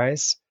could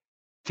arise,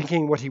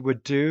 thinking what he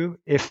would do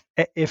if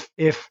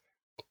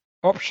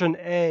option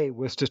A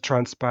was to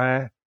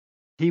transpire,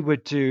 he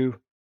would do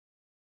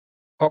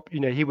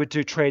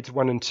trades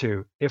 1 and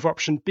 2. If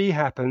option B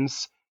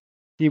happens,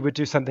 he would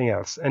do something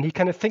else. And he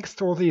kind of thinks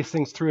all these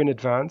things through in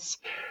advance.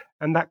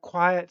 And that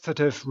quiet sort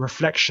of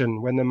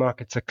reflection when the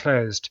markets are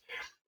closed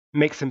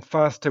makes him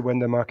faster when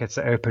the markets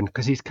are open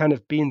because he's kind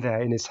of been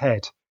there in his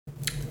head.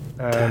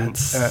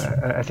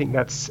 I think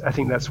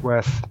that's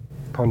worth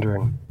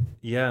pondering.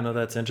 Yeah, no,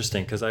 that's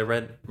interesting because I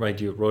read, right,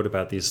 you wrote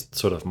about these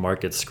sort of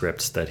market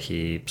scripts that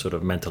he sort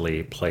of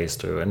mentally plays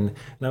through. And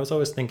I was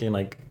always thinking,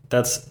 like,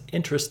 that's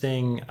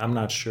interesting. I'm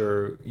not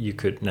sure you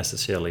could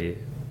necessarily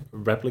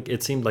replicate.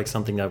 It seemed like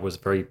something that was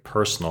very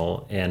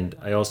personal. And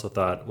I also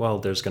thought, well,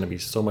 there's going to be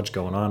so much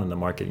going on in the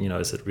market.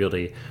 Is it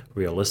really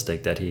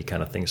realistic that he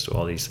kind of thinks through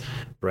all these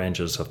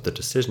branches of the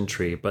decision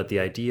tree? But the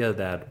idea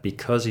that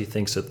because he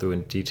thinks it through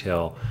in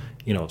detail,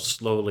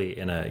 slowly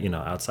in a,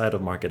 outside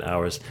of market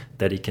hours,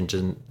 that he can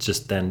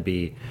just then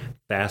be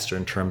faster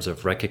in terms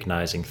of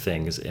recognizing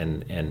things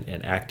and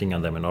acting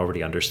on them and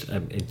already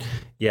understand.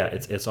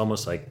 It's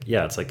almost like,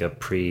 it's like a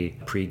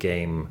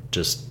pre-game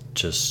just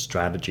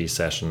strategy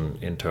session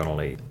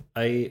internally.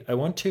 I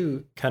want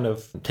to kind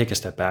of take a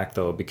step back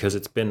though, because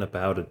it's been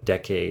about a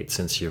decade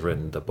since you've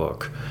written the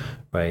book,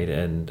 right?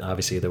 And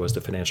obviously there was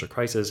the financial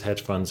crisis,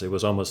 hedge funds. It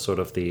was almost sort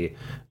of the,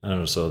 I don't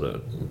know, so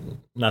the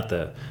not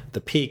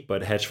the peak,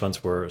 but hedge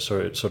funds were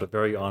sort of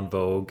very on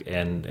vogue,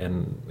 and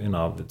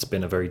it's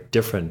been a very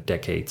different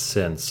decade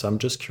since. So I'm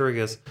just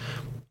curious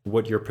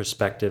what your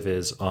perspective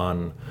is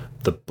on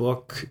the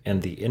book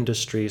and the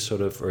industry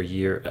sort of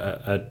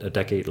a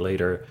decade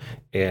later,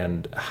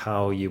 and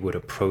how you would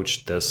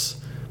approach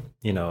this,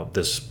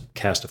 this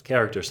cast of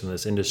characters in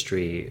this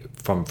industry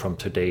from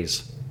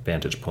today's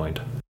vantage point.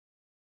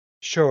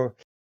 Sure.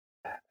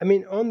 I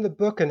mean, on the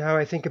book and how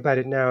I think about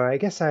it now, I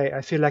guess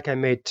I feel like I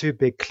made two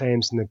big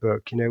claims in the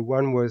book.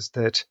 One was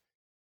that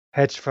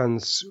hedge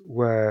funds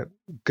were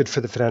good for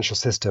the financial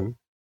system.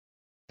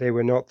 They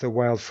were not the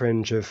wild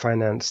fringe of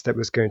finance that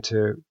was going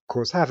to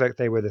cause havoc.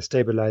 They were the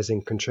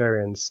stabilizing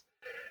contrarians.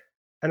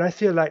 And I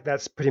feel like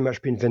that's pretty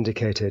much been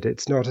vindicated.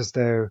 It's not as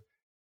though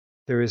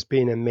there has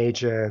been a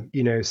major,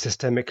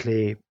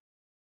 systemically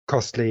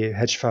costly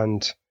hedge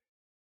fund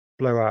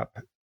blow up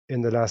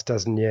in the last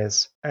dozen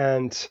years.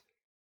 And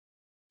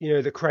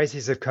the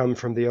crises have come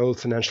from the old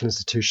financial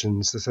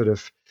institutions, the sort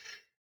of,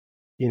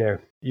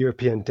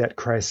 European debt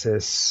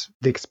crisis,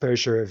 the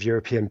exposure of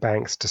European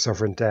banks to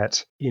sovereign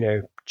debt,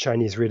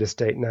 Chinese real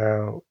estate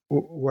now,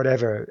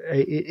 whatever.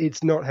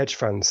 It's not hedge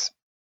funds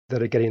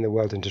that are getting the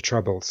world into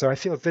trouble. So I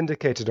feel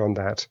vindicated on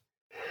that.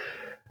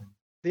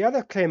 The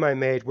other claim I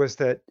made was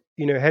that,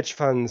 hedge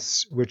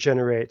funds would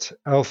generate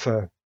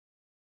alpha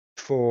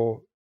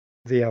for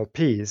the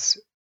LPs.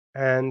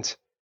 And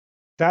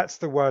that's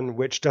the one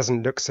which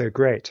doesn't look so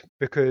great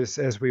because,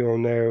 as we all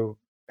know,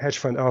 hedge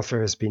fund alpha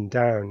has been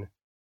down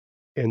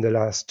in the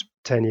last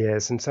 10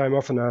 years. And so I'm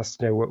often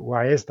asked,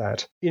 why is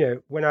that?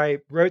 When I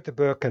wrote the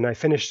book and I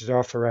finished it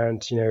off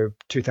around,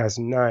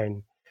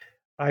 2009,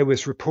 I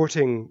was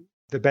reporting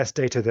the best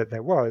data that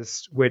there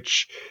was,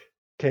 which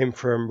came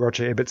from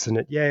Roger Ibbotson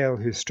at Yale,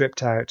 who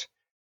stripped out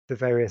the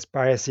various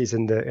biases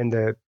in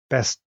the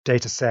best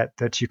data set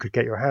that you could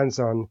get your hands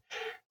on,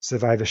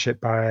 survivorship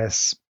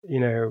bias,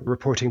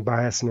 reporting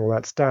bias and all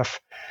that stuff,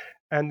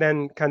 and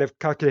then kind of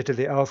calculated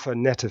the alpha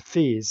net of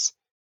fees,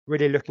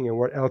 really looking at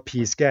what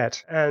LPs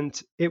get. And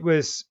it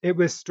was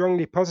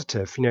strongly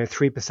positive.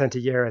 3% a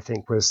year, I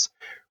think, was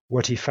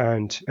what he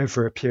found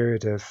over a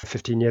period of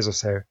 15 years or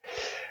so.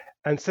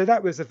 And so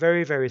that was a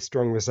very, very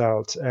strong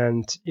result.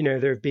 And,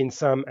 there have been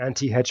some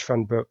anti-hedge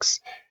fund books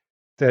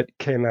that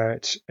came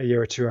out a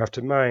year or two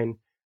after mine,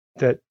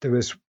 that there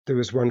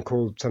was one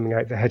called something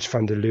like The Hedge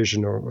Fund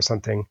Illusion or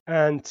something.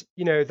 And,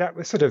 that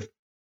was sort of,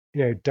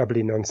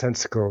 doubly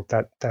nonsensical,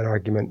 that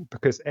argument,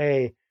 because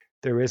A,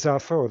 there is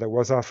alpha, or there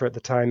was alpha at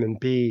the time, and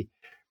B,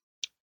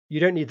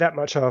 you don't need that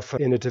much alpha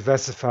in a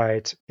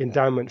diversified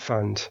endowment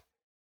fund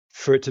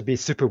for it to be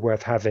super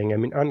worth having. I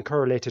mean,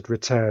 uncorrelated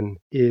return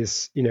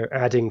is,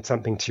 adding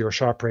something to your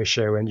Sharpe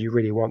ratio, and you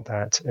really want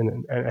that.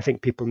 And I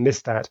think people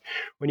miss that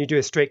when you do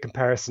a straight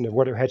comparison of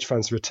what do hedge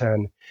funds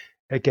return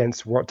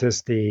against what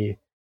does the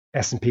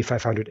S&P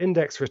 500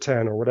 index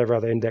return, or whatever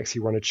other index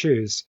you want to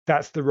choose.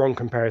 That's the wrong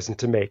comparison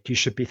to make. You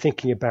should be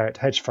thinking about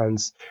hedge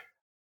funds.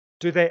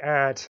 Do they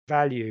add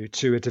value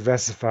to a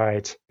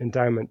diversified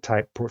endowment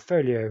type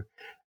portfolio?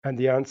 And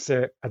the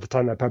answer at the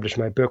time I published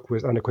my book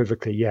was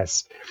unequivocally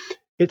yes.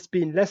 It's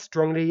been less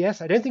strongly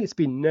yes. I don't think it's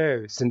been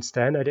no since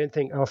then. I don't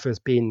think alpha has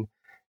been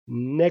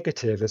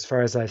negative as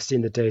far as I've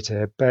seen the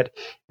data, but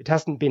it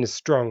hasn't been as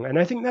strong. And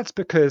I think that's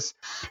because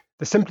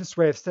the simplest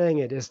way of saying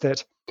it is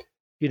that,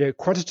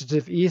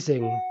 quantitative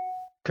easing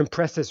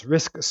compresses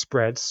risk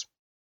spreads.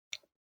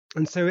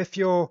 And so if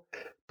your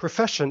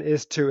profession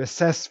is to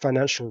assess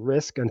financial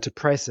risk and to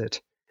price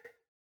it,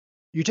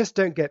 you just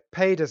don't get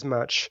paid as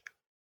much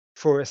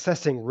for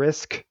assessing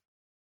risk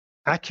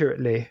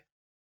accurately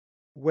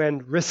when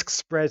risk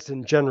spreads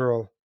in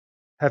general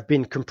have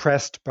been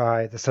compressed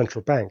by the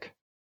central bank.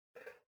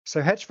 So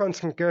hedge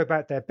funds can go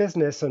about their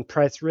business and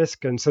price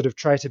risk and sort of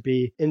try to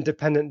be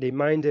independently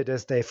minded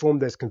as they form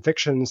those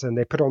convictions and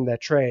they put on their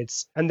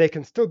trades. And they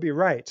can still be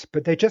right,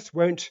 but they just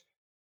won't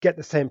get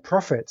the same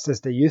profits as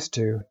they used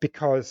to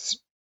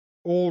because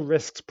all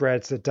risk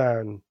spreads are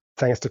down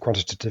thanks to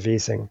quantitative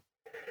easing.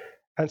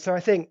 And so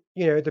I think,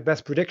 the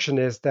best prediction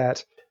is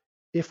that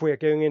if we're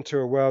going into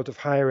a world of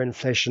higher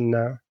inflation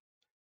now,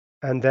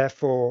 and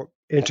therefore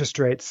interest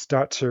rates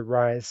start to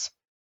rise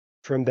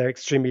from their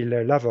extremely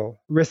low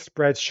level, risk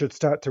spreads should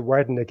start to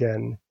widen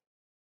again,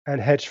 and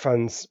hedge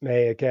funds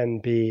may again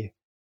be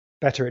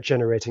better at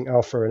generating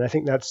alpha. And I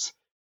think that's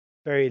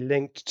very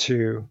linked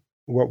to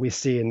what we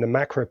see in the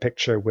macro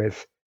picture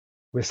with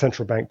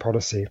central bank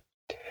policy.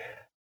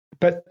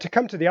 But to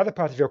come to the other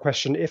part of your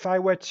question, if I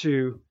were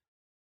to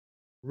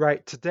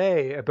write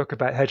today a book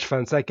about hedge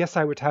funds, I guess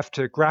I would have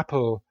to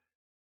grapple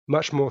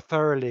much more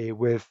thoroughly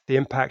with the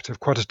impact of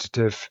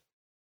quantitative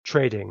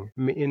trading.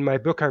 In my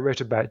book, I wrote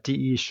about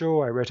D.E.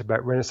 Shaw, I wrote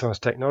about Renaissance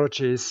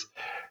Technologies.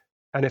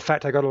 And in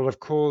fact, I got a lot of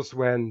calls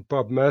when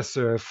Bob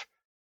Mercer of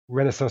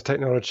Renaissance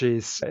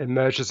Technologies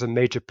emerged as a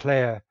major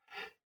player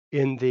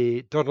in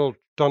the Donald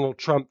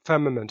Trump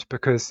firmament,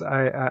 because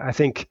I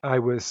think I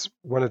was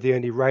one of the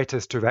only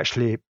writers to have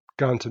actually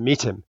gone to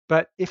meet him.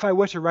 But if I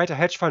were to write a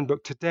hedge fund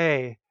book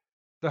today,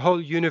 the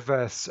whole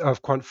universe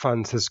of quant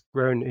funds has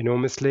grown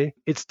enormously.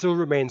 It still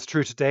remains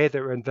true today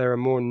that there are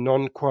more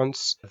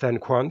non-quants than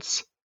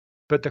quants,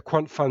 but the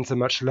quant funds are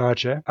much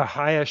larger. A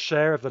higher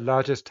share of the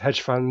largest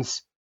hedge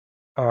funds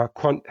are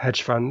quant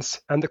hedge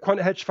funds. And the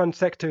quant hedge fund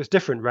sector is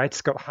different, right?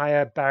 It's got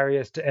higher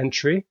barriers to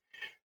entry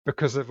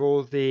because of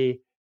all the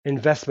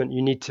investment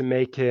you need to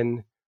make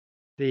in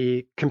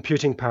the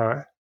computing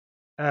power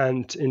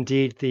and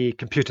indeed the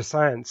computer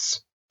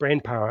science brain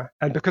power.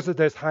 And because of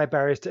those high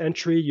barriers to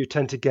entry, you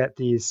tend to get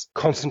these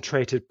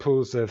concentrated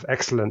pools of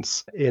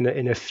excellence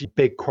in a few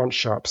big quant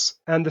shops.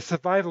 And the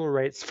survival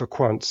rates for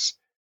quants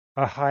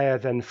are higher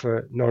than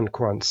for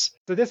non-quants.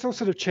 So this all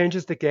sort of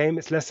changes the game.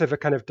 It's less of a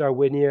kind of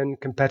Darwinian,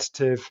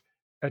 competitive,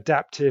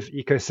 adaptive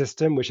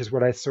ecosystem, which is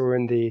what I saw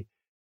in the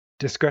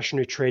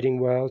discretionary trading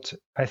world.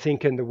 I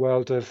think in the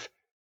world of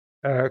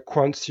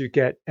quants, you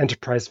get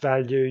enterprise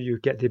value, you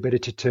get the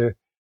ability to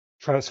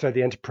transfer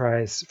the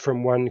enterprise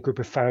from one group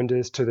of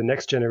founders to the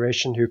next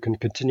generation who can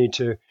continue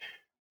to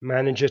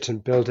manage it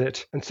and build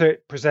it. And so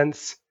it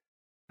presents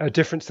a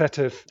different set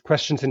of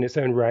questions in its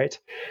own right.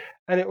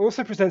 And it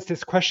also presents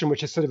this question,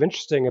 which is sort of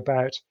interesting,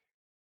 about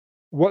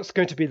what's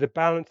going to be the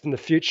balance in the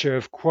future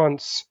of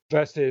quants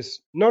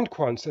versus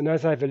non-quants. And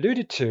as I've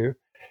alluded to,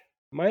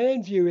 my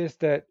own view is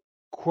that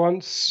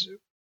quants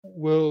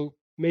will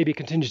maybe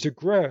continue to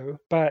grow,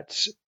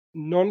 but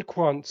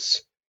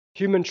non-quants,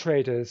 human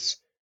traders,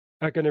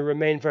 are going to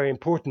remain very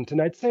important.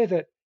 And I'd say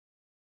that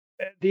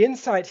the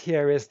insight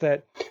here is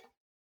that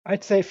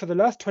I'd say for the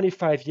last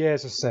 25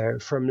 years or so,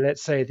 from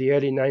let's say the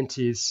early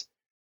 90s,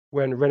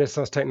 when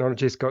Renaissance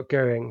technologies got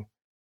going,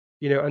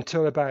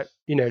 until about,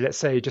 let's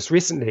say just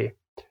recently,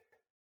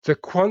 the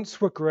quants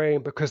were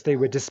growing because they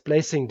were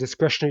displacing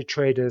discretionary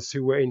traders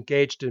who were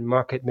engaged in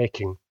market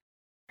making.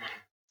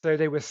 So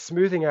they were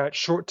smoothing out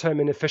short-term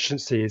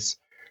inefficiencies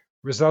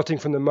resulting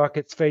from the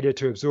market's failure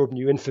to absorb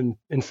new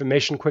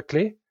information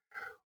quickly,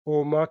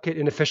 or market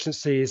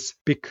inefficiencies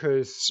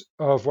because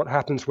of what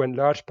happens when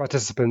large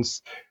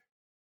participants,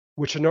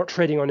 which are not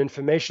trading on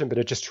information but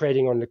are just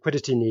trading on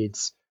liquidity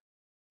needs,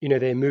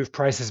 they move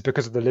prices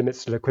because of the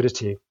limits to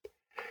liquidity.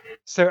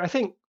 So I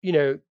think,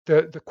 the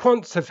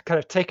quants have kind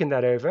of taken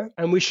that over,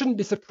 and we shouldn't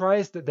be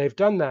surprised that they've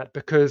done that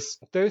because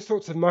those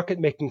sorts of market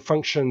making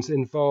functions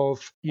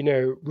involve,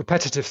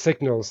 repetitive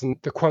signals, and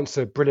the quants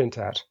are brilliant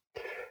at.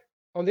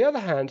 On the other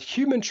hand,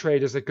 human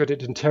traders are good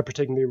at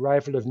interpreting the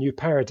arrival of new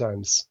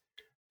paradigms,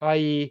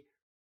 i.e.,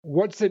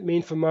 what does it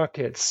mean for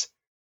markets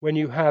when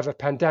you have a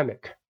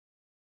pandemic?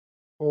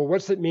 Or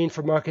what does it mean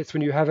for markets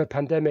when you have a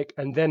pandemic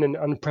and then an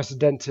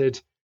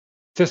unprecedented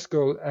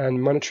fiscal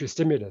and monetary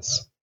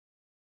stimulus?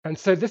 And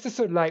so this is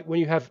sort of like when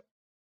you have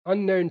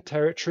unknown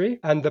territory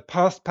and the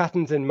past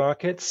patterns in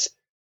markets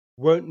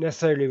won't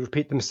necessarily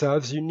repeat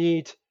themselves. You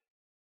need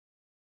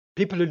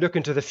people who look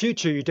into the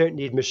future. You don't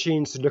need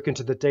machines to look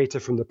into the data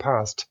from the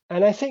past.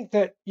 And I think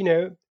that,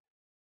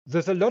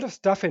 there's a lot of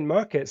stuff in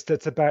markets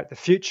that's about the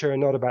future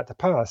and not about the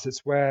past.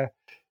 It's where,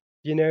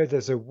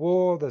 there's a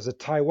war, there's a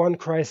Taiwan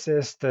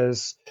crisis,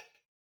 there's,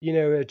 a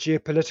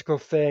geopolitical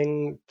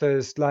thing,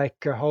 there's like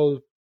a whole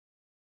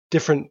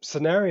different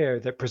scenario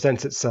that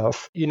presents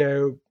itself.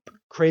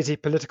 Crazy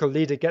political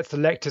leader gets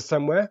elected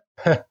somewhere,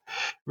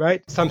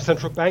 right? Some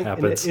central bank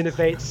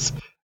innovates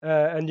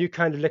a new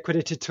kind of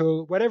liquidity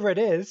tool, whatever it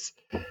is.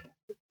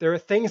 There are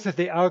things that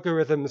the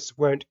algorithms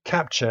won't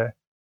capture.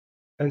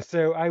 And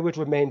so I would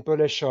remain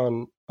bullish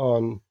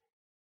on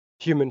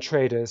human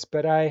traders.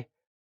 But I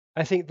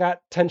think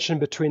that tension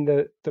between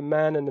the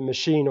man and the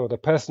machine, or the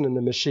person and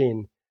the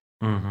machine,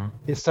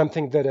 is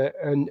something that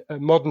a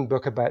modern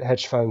book about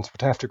hedge funds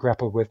would have to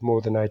grapple with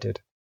more than I did.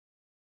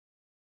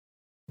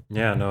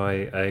 Yeah, no, I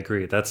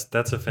agree. That's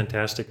a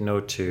fantastic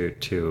note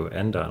to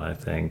end on, I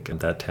think, and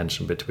that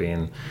tension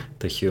between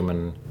the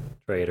human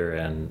trader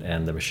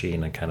and the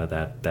machine, and kind of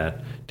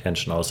that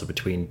tension also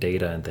between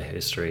data and the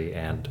history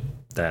and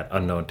that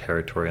unknown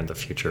territory in the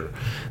future.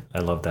 I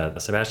love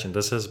that. Sebastian,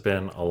 this has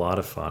been a lot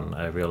of fun.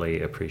 I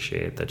really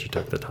appreciate that you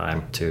took the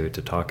time to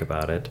talk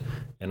about it.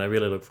 And I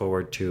really look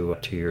forward to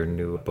your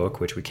new book,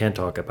 which we can't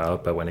talk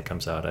about, but when it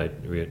comes out, I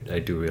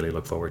do really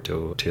look forward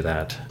to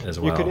that as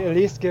well. You can at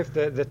least give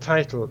the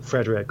title,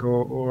 Frederick,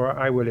 or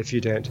I will if you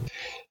don't.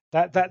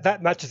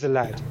 That much is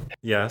allowed.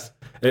 Yes.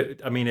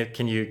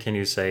 Can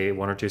you say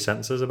one or two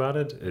sentences about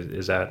it?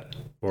 Is that,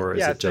 or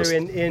is it just... So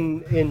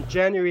in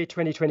January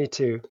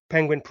 2022,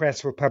 Penguin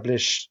Press will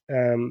publish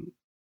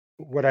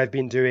what I've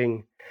been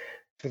doing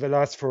for the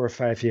last 4 or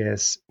 5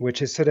 years,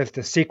 which is sort of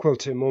the sequel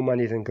to More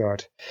Money Than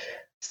God.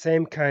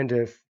 Same kind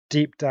of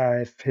deep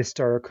dive,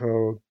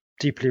 historical,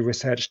 deeply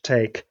researched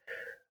take,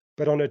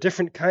 but on a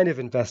different kind of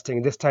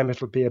investing. This time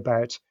it'll be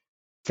about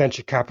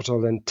venture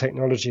capital and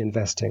technology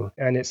investing.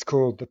 And it's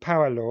called The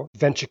Power Law,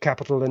 Venture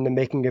Capital and the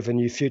Making of a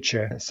New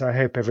Future. So I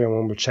hope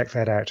everyone will check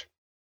that out.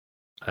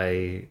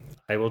 I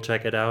will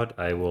check it out.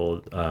 I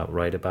will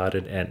write about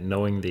it. And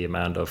knowing the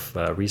amount of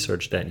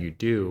research that you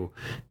do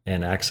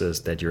and access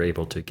that you're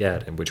able to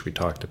get, and which we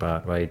talked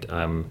about, right?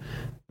 I'm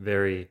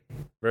very,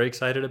 very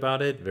excited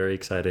about it. Very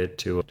excited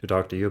to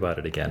talk to you about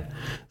it again.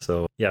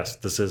 So yes,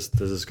 this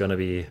is going to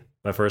be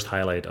my first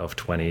highlight of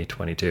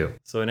 2022.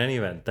 So in any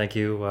event, thank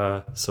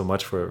you so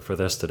much for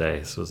this today.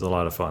 This was a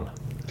lot of fun.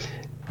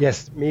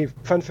 Yes,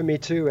 fun for me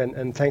too,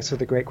 and thanks for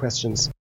the great questions.